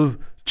of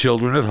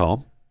children at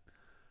home,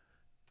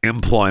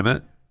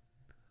 employment,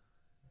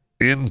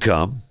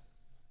 income,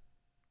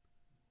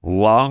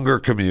 longer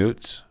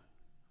commutes,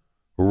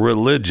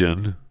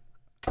 religion.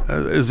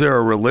 Is there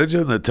a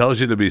religion that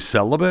tells you to be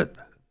celibate?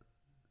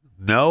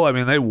 No, I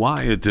mean, they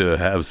want you to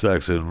have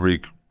sex and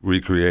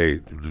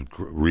recreate and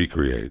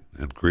create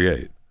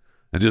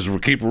and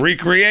just keep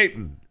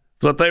recreating.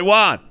 That's what they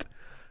want.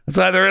 It's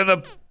either in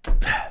the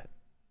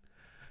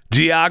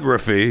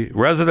geography.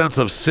 Residents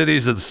of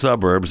cities and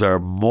suburbs are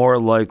more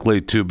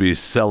likely to be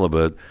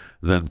celibate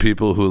than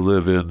people who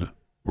live in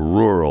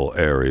rural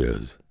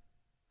areas.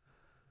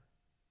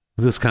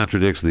 This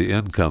contradicts the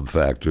income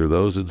factor.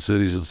 Those in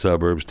cities and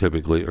suburbs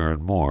typically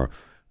earn more,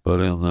 but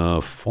in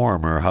the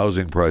former,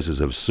 housing prices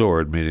have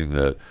soared, meaning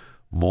that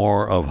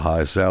more of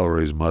high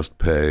salaries must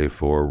pay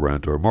for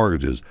rent or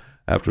mortgages.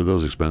 After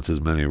those expenses,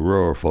 many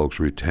rural folks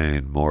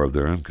retain more of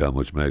their income,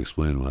 which may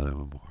explain why they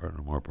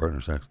have more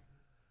partner sex.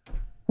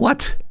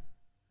 What?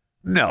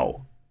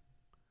 No.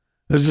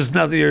 There's just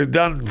nothing. You're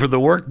done for the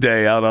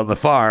workday out on the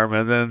farm,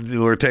 and then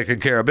we're taking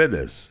care of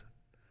business.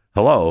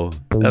 Hello?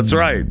 That's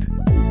right.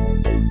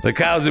 The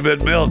cows have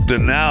been milked,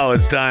 and now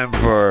it's time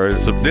for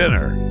some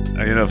dinner.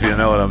 If you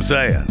know what I'm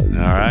saying.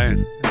 All right?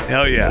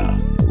 Oh, yeah.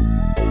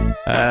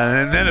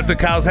 And then if the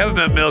cows haven't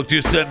been milked,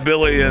 you send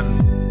Billy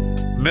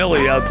and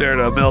Millie out there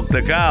to milk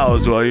the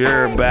cows while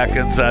you're back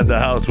inside the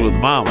house with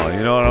Mama.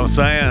 You know what I'm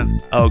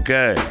saying?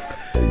 Okay.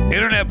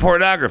 Internet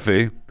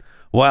pornography.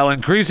 While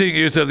increasing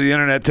use of the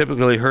internet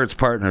typically hurts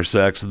partner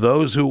sex,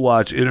 those who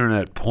watch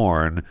internet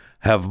porn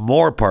have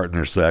more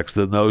partner sex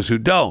than those who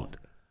don't.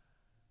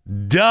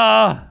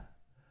 Duh!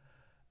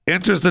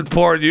 Interest in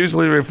porn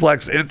usually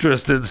reflects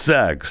interest in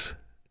sex.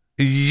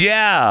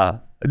 Yeah.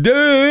 Duh!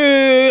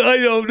 I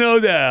don't know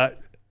that.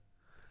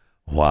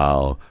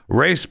 Wow.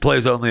 Race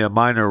plays only a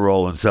minor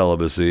role in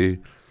celibacy.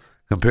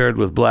 Compared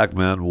with black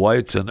men,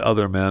 whites and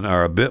other men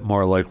are a bit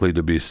more likely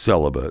to be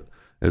celibate.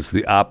 It's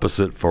the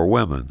opposite for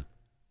women.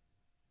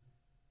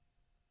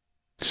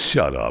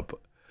 Shut up.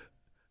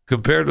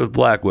 Compared with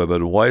black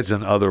women, whites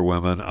and other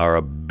women are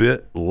a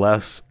bit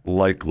less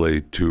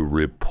likely to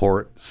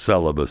report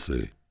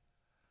celibacy.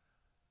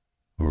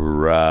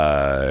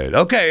 Right.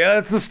 Okay,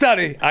 that's the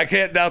study. I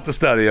can't doubt the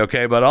study,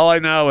 okay? But all I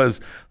know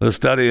is the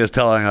study is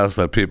telling us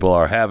that people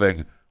are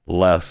having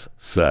less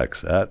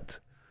sex. That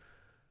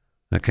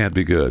can't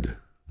be good.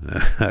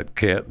 That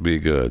can't be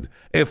good.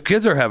 If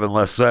kids are having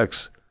less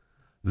sex,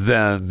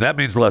 then that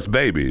means less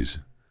babies.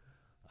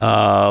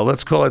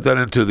 Let's collect that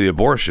into the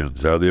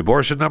abortions. Are the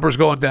abortion numbers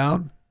going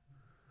down?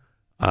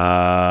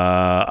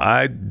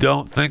 I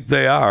don't think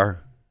they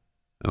are.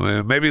 I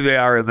mean, maybe they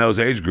are in those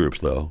age groups,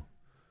 though.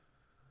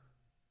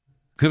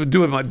 Should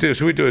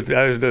we do a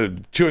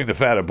chewing the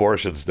fat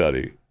abortion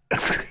study?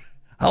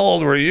 How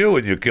old were you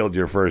when you killed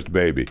your first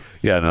baby?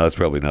 Yeah, no, that's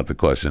probably not the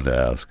question to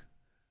ask.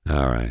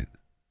 All right.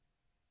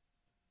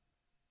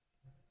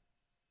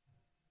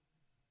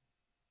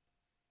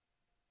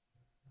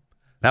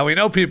 Now, we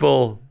know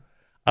people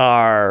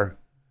are,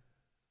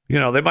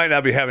 they might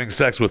not be having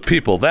sex with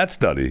people. That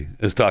study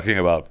is talking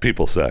about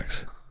people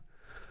sex.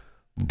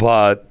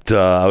 But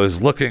I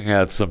was looking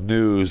at some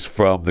news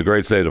from the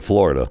great state of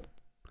Florida.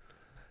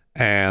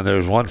 And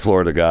there's one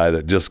Florida guy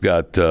that just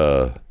got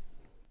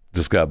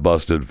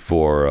busted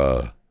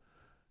for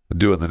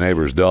doing the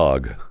neighbor's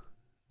dog.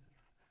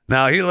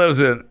 Now he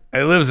lives in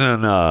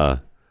the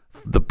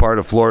part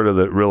of Florida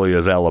that really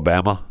is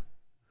Alabama,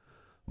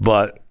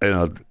 but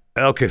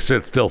okay, so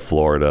it's still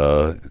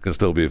Florida. It can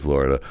still be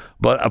Florida,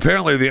 but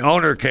apparently the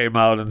owner came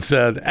out and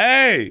said,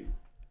 "Hey,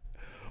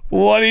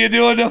 what are you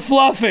doing to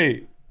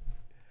Fluffy?"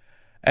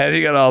 And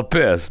he got all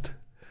pissed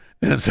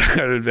and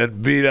started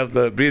and beat up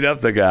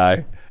the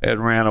guy.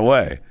 And ran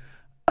away.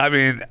 I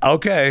mean,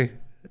 okay.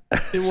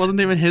 It wasn't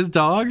even his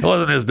dog? It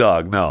wasn't his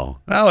dog, no.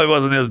 No, it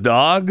wasn't his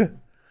dog.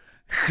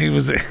 He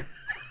was...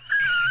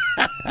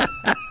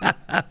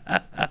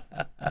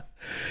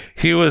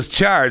 He was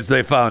charged.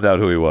 They found out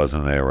who he was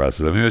and they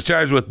arrested him. He was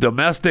charged with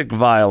domestic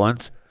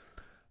violence,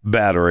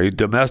 battery,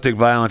 domestic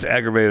violence,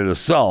 aggravated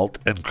assault,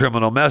 and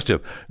criminal mischief.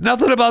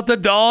 Nothing about the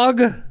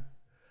dog? I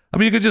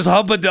mean, you could just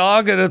hump a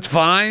dog and it's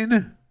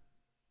fine?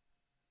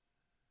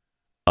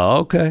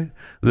 Okay.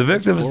 The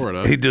victim,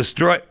 he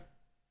destroyed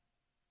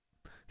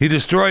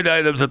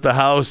items at the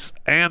house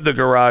and the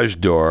garage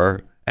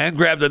door and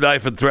grabbed a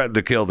knife and threatened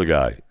to kill the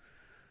guy.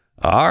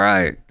 All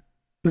right.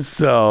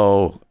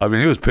 So, I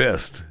mean, he was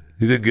pissed.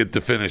 He didn't get to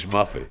finish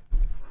Muffy.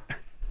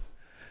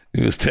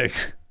 He was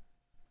taking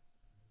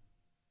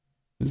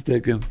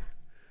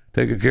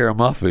care of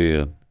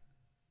Muffy and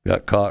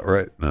got caught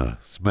right in a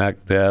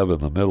smack dab in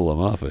the middle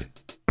of Muffy.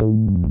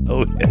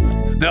 Oh,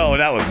 yeah. No,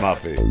 that was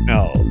Muffy.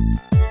 No.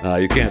 No,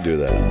 you can't do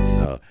that.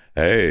 No.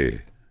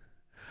 Hey,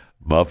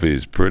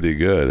 Muffy's pretty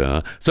good,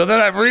 huh? So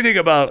then I'm reading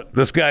about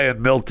this guy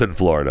in Milton,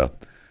 Florida,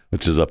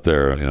 which is up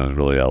there,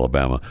 really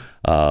Alabama.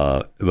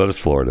 But it's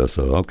Florida,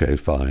 so okay,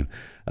 fine.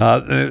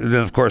 And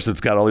then, of course,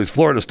 it's got all these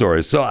Florida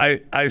stories. So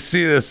I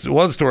see this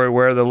one story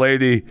where the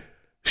lady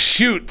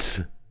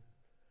shoots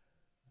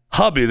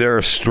hubby. They're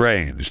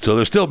estranged, so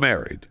they're still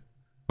married.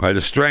 Right?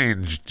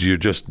 Estranged, you're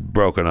just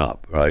broken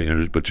up,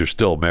 right? But you're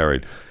still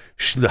married.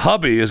 The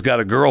hubby has got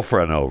a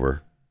girlfriend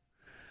over,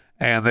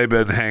 and they've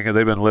been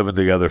living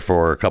together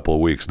for a couple of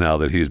weeks now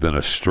that he's been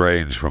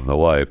estranged from the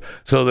wife.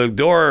 So the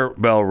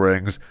doorbell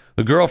rings.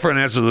 The girlfriend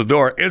answers the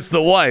door. It's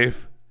the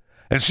wife.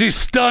 And she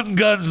stun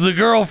guns the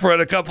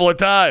girlfriend a couple of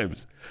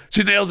times.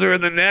 She nails her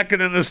in the neck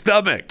and in the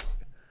stomach.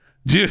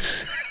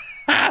 Just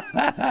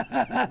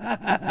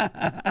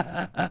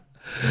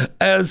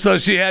and so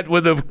she had,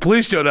 when the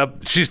police showed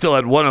up, she still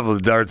had one of the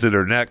darts in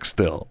her neck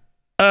still.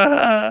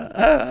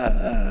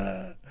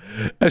 And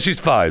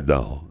she's fine,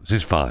 though.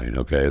 She's fine.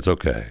 Okay, it's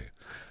okay.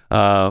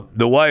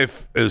 The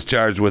wife is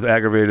charged with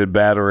aggravated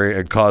battery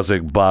and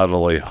causing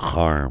bodily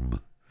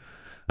harm.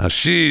 Now,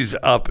 she's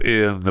up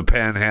in the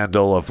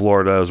panhandle of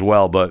Florida as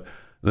well, but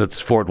that's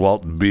Fort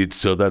Walton Beach,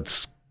 so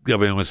it's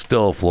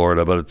still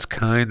Florida, but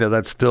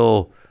that's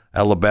still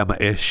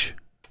Alabama-ish.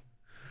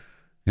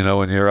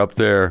 When you're up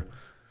there,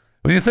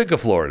 when you think of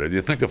Florida,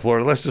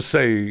 let's just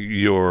say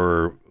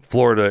your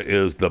Florida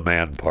is the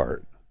man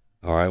part,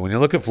 all right? When you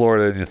look at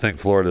Florida and you think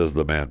Florida is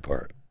the man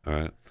part, all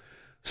right?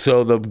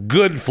 So the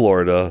good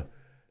Florida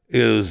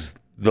is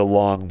the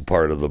long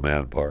part of the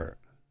man part.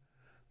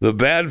 The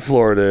bad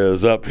Florida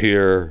is up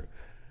here.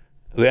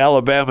 The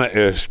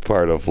Alabama-ish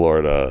part of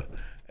Florida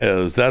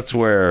that's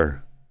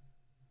where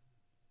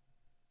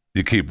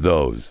you keep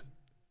those.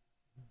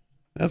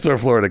 That's where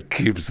Florida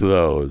keeps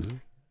those.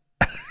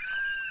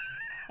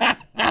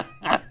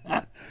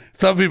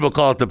 Some people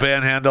call it the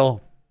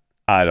Panhandle.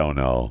 I don't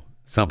know.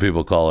 Some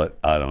people call it,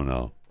 I don't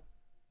know,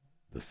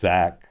 the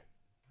Sack.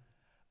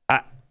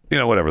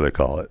 Whatever they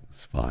call it,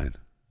 it's fine.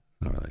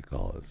 Whatever they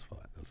call it, it's fine.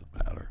 It doesn't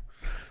matter.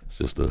 It's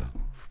just a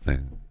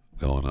thing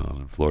going on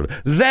in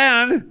Florida.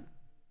 Then,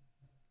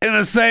 in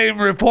the same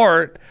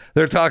report,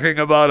 they're talking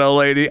about a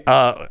lady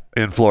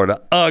in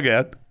Florida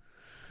again,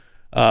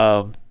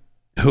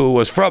 who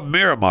was from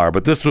Miramar,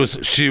 but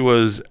she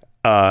was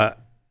out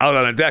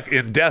on a deck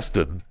in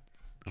Destin.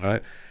 All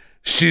right,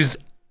 she's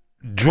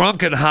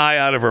drunk and high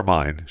out of her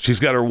mind. She's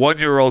got her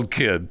 1-year-old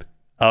kid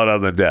out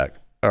on the deck.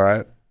 All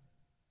right.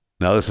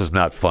 Now, this is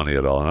not funny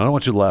at all, and I don't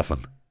want you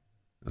laughing.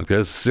 Okay,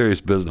 it's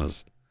serious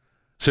business,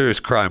 serious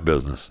crime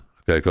business.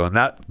 Okay,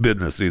 not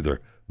business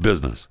either,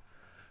 business.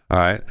 All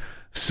right.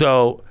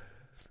 So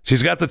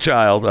she's got the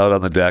child out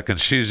on the deck, and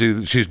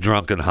she's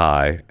drunk and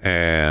high,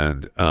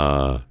 and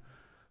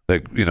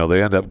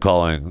they end up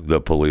calling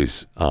the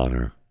police on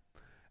her,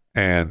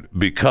 and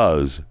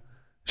because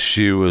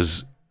she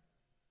was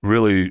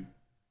really,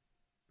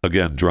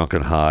 again, drunk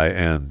and high,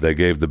 and she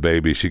gave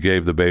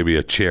the baby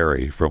a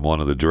cherry from one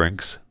of the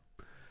drinks,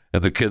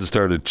 and the kid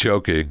started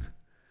choking,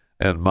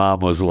 and mom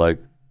was like,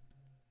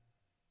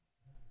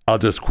 I'll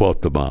just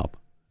quote the mom.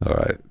 All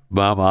right.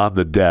 Mom on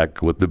the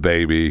deck with the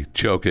baby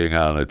choking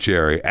on a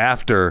cherry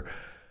after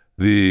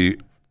the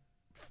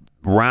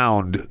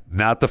round,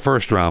 not the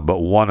first round, but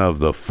one of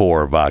the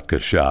 4 vodka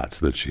shots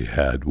that she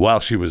had while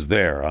she was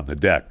there on the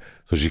deck.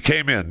 So she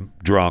came in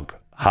drunk,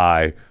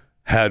 high,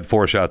 had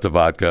 4 shots of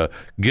vodka,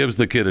 gives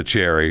the kid a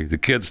cherry. The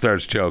kid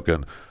starts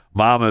choking.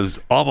 Mom is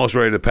almost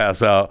ready to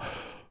pass out.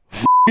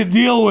 F***ing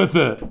deal with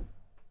it.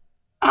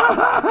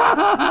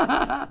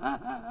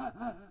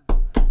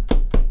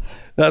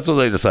 That's when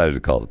they decided to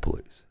call the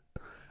police.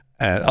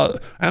 And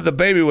the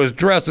baby was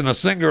dressed in a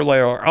single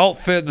layer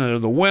outfit,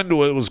 and the wind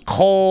was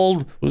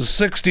cold. It was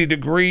 60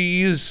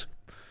 degrees.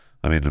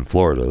 I mean, in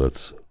Florida,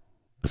 it's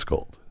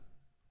cold.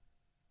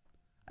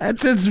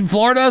 It's in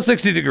Florida,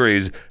 60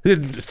 degrees.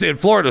 In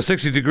Florida,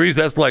 60 degrees,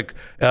 that's like,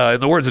 in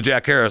the words of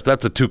Jack Harris,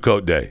 that's a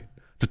 2-coat day.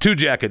 It's a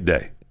 2-jacket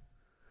day.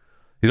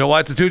 You know why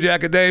it's a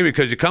 2-jacket day?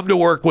 Because you come to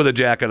work with a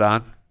jacket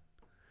on,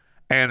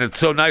 and it's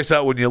so nice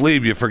out when you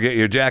leave, you forget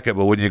your jacket.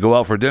 But when you go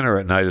out for dinner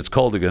at night, it's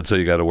cold again, so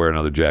you got to wear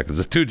another jacket. It's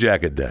a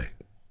 2-jacket day.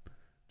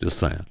 Just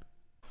saying.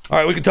 All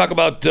right, we can talk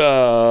about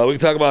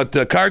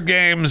card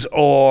games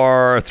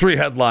or 3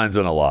 headlines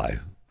and a lie.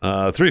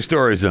 3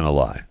 stories and a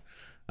lie.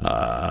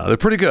 They're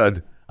pretty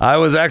good. I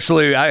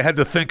had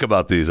to think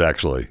about these,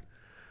 actually.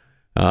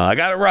 I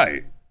got it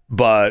right,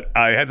 but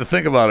I had to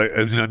think about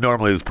it.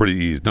 Normally it's pretty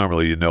easy.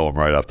 Normally you know them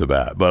right off the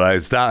bat. But I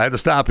had to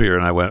stop here,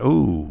 and I went,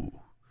 ooh.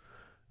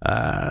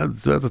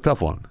 That's a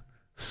tough one.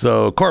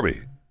 So,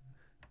 Corby.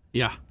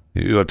 Yeah.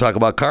 You want to talk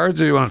about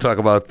cards, or you want to talk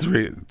about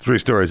three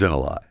stories and a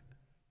lie?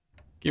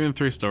 Give him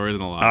 3 stories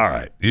and a lie. All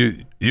right.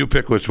 You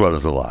pick which one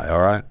is a lie, all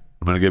right?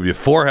 I'm going to give you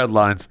 4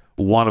 headlines.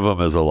 One of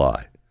them is a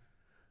lie.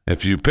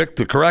 If you pick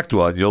the correct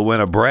one, you'll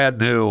win a brand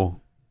new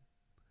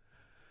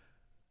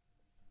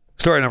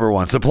story. Number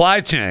 1, supply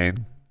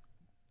chain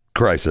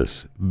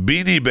crisis.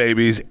 Beanie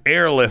Babies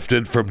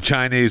airlifted from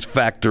Chinese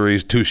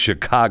factories to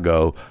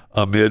Chicago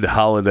amid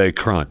holiday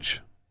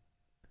crunch.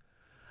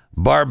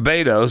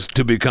 Barbados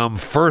to become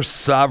first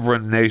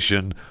sovereign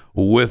nation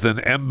with an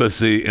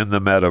embassy in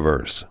the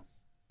metaverse.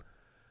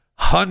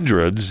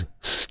 Hundreds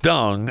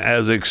stung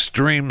as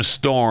extreme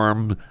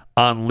storm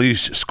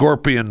unleash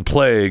scorpion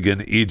plague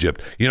in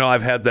Egypt. You know,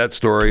 I've had that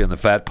story in the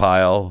Fat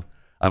Pile.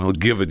 I'm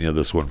giving you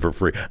this one for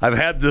free. I've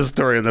had this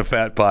story in the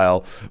Fat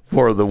Pile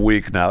for the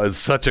week now. It's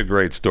such a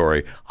great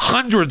story.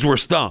 Hundreds were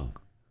stung.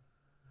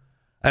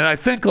 And I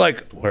think,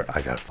 like, where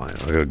I got to find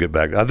it. I got to get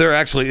back. There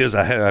actually is.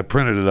 I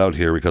printed it out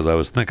here because I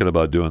was thinking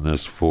about doing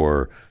this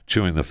for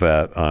Chewing the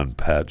Fat on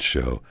Pat's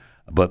show.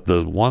 But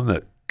the one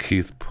that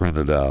Keith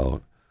printed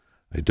out,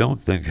 I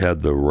don't think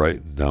had the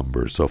right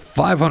number. So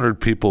 500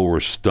 people were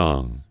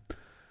stung.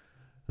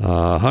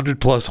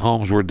 100 plus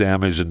homes were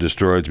damaged and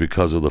destroyed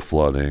because of the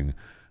flooding.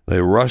 They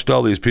rushed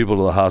all these people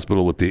to the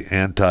hospital with the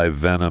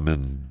anti-venom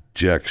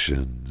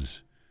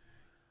injections.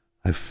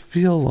 I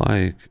feel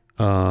like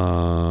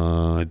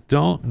I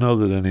don't know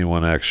that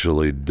anyone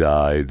actually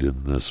died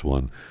in this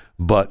one,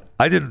 but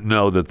I didn't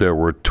know that there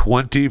were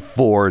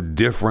 24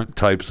 different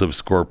types of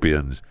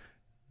scorpions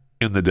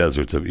in the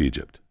deserts of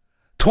Egypt.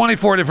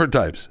 24 different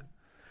types.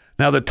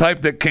 Now, the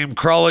type that came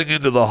crawling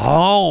into the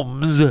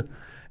homes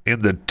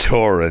in the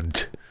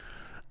torrent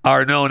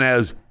are known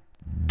as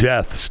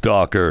death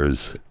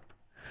stalkers.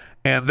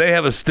 And they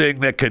have a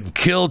sting that can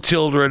kill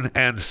children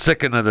and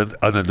sicken an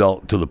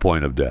adult to the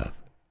point of death.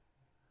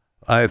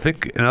 I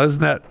think,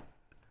 isn't that,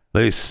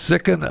 they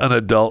sicken an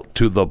adult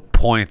to the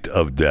point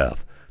of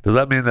death. Does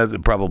that mean that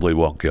it probably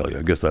won't kill you?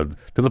 I guess that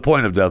to the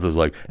point of death is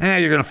like,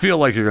 you're going to feel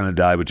like you're going to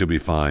die, but you'll be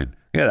fine.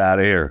 Get out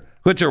of here.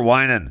 Quit your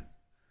whining.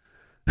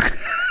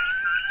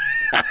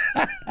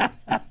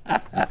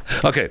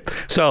 Okay,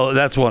 so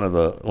that's one of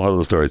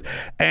the stories.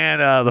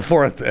 And the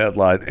fourth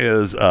headline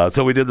is,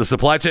 so we did the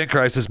supply chain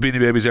crisis, Beanie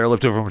Babies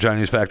airlifted from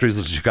Chinese factories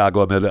in Chicago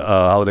amid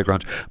holiday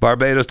crunch.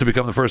 Barbados to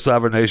become the first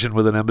sovereign nation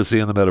with an embassy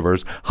in the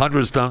metaverse.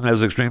 Hundreds stung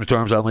as extreme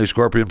storms unleash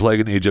scorpion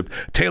plague in Egypt.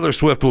 Taylor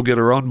Swift will get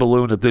her own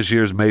balloon at this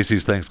year's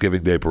Macy's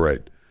Thanksgiving Day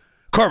Parade.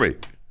 Corby,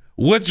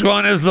 which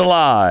one is the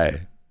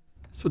lie?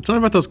 So tell me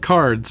about those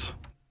cards.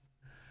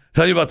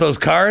 Tell you about those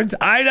cards?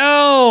 I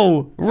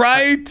know,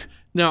 right?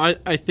 No,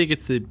 I think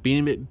it's the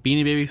Beanie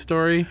Baby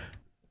story.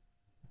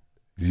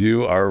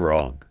 You are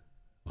wrong,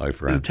 my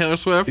friend. Is it Taylor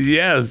Swift?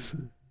 Yes.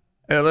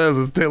 And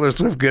there's Taylor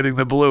Swift getting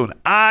the balloon.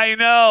 I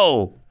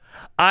know.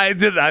 I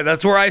did.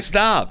 That's where I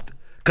stopped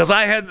because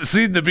I hadn't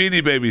seen the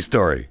Beanie Baby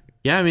story.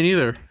 Yeah, me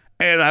neither.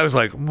 And I was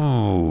like,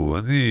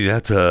 "Ooh,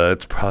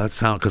 it's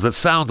probably because it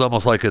sounds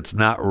almost like it's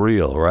not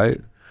real,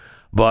 right?"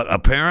 But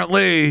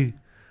apparently,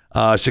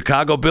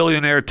 Chicago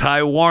billionaire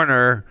Ty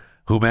Warner,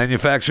 who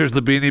manufactures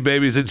the Beanie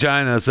Babies in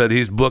China, said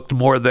he's booked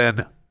more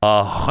than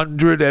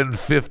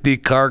 150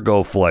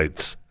 cargo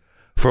flights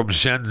from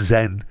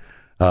Shenzhen,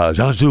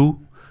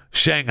 Jiangsu,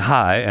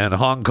 Shanghai, and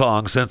Hong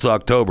Kong since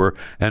October,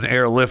 and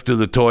airlifted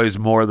the toys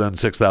more than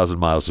 6,000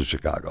 miles to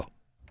Chicago.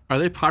 Are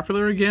they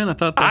popular again? I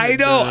thought I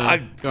know.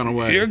 Gone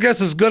away. Your guess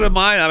is good as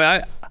mine. I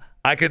mean,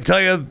 I can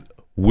tell you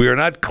we're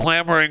not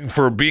clamoring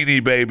for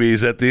Beanie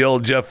Babies at the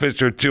old Jeff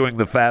Fisher Chewing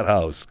the Fat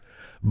house.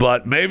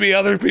 But maybe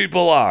other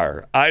people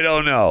are. I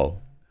don't know.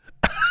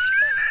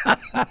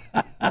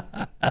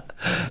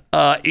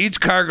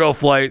 Each cargo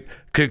flight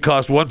could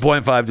cost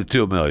 $1.5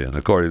 to $2 million,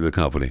 according to the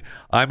company.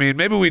 I mean,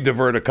 maybe we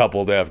divert a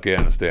couple to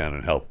Afghanistan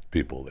and help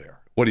people there.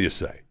 What do you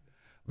say?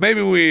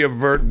 Maybe we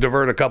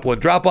divert a couple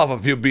and drop off a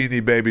few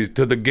Beanie Babies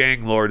to the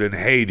gang lord in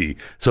Haiti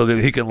so that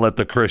he can let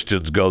the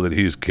Christians go that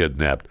he's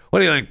kidnapped. What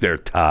do you think there,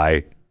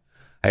 Ty?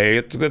 Hey,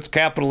 it's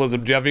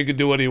capitalism, Jeff. He can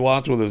do what he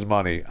wants with his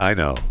money. I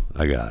know.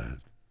 I got it.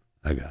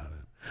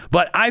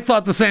 But I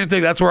thought the same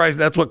thing. That's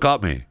what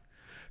caught me,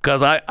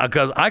 because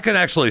I can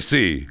actually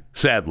see,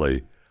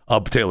 sadly, a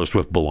Taylor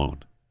Swift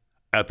balloon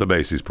at the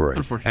Macy's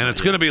parade, and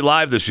it's going to be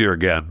live this year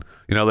again.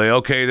 You know, they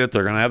okayed it.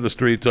 They're going to have the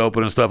streets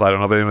open and stuff. I don't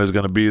know if anybody's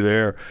going to be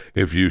there.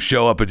 If you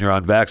show up and you're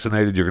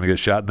unvaccinated, you're going to get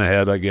shot in the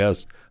head, I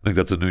guess. I think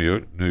that's a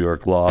New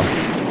York law.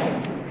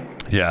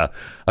 Yeah,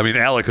 I mean,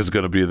 Alec is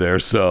going to be there,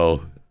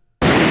 so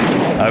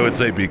I would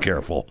say be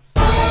careful.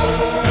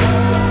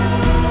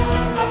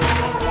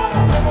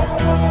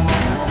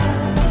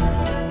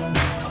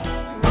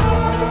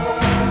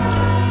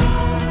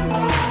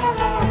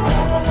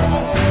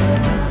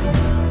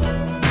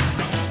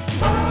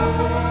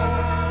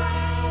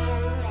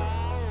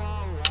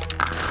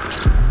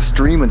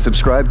 Stream and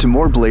subscribe to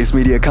more Blaze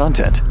Media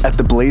content at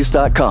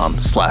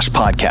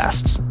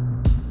theblaze.com/podcasts.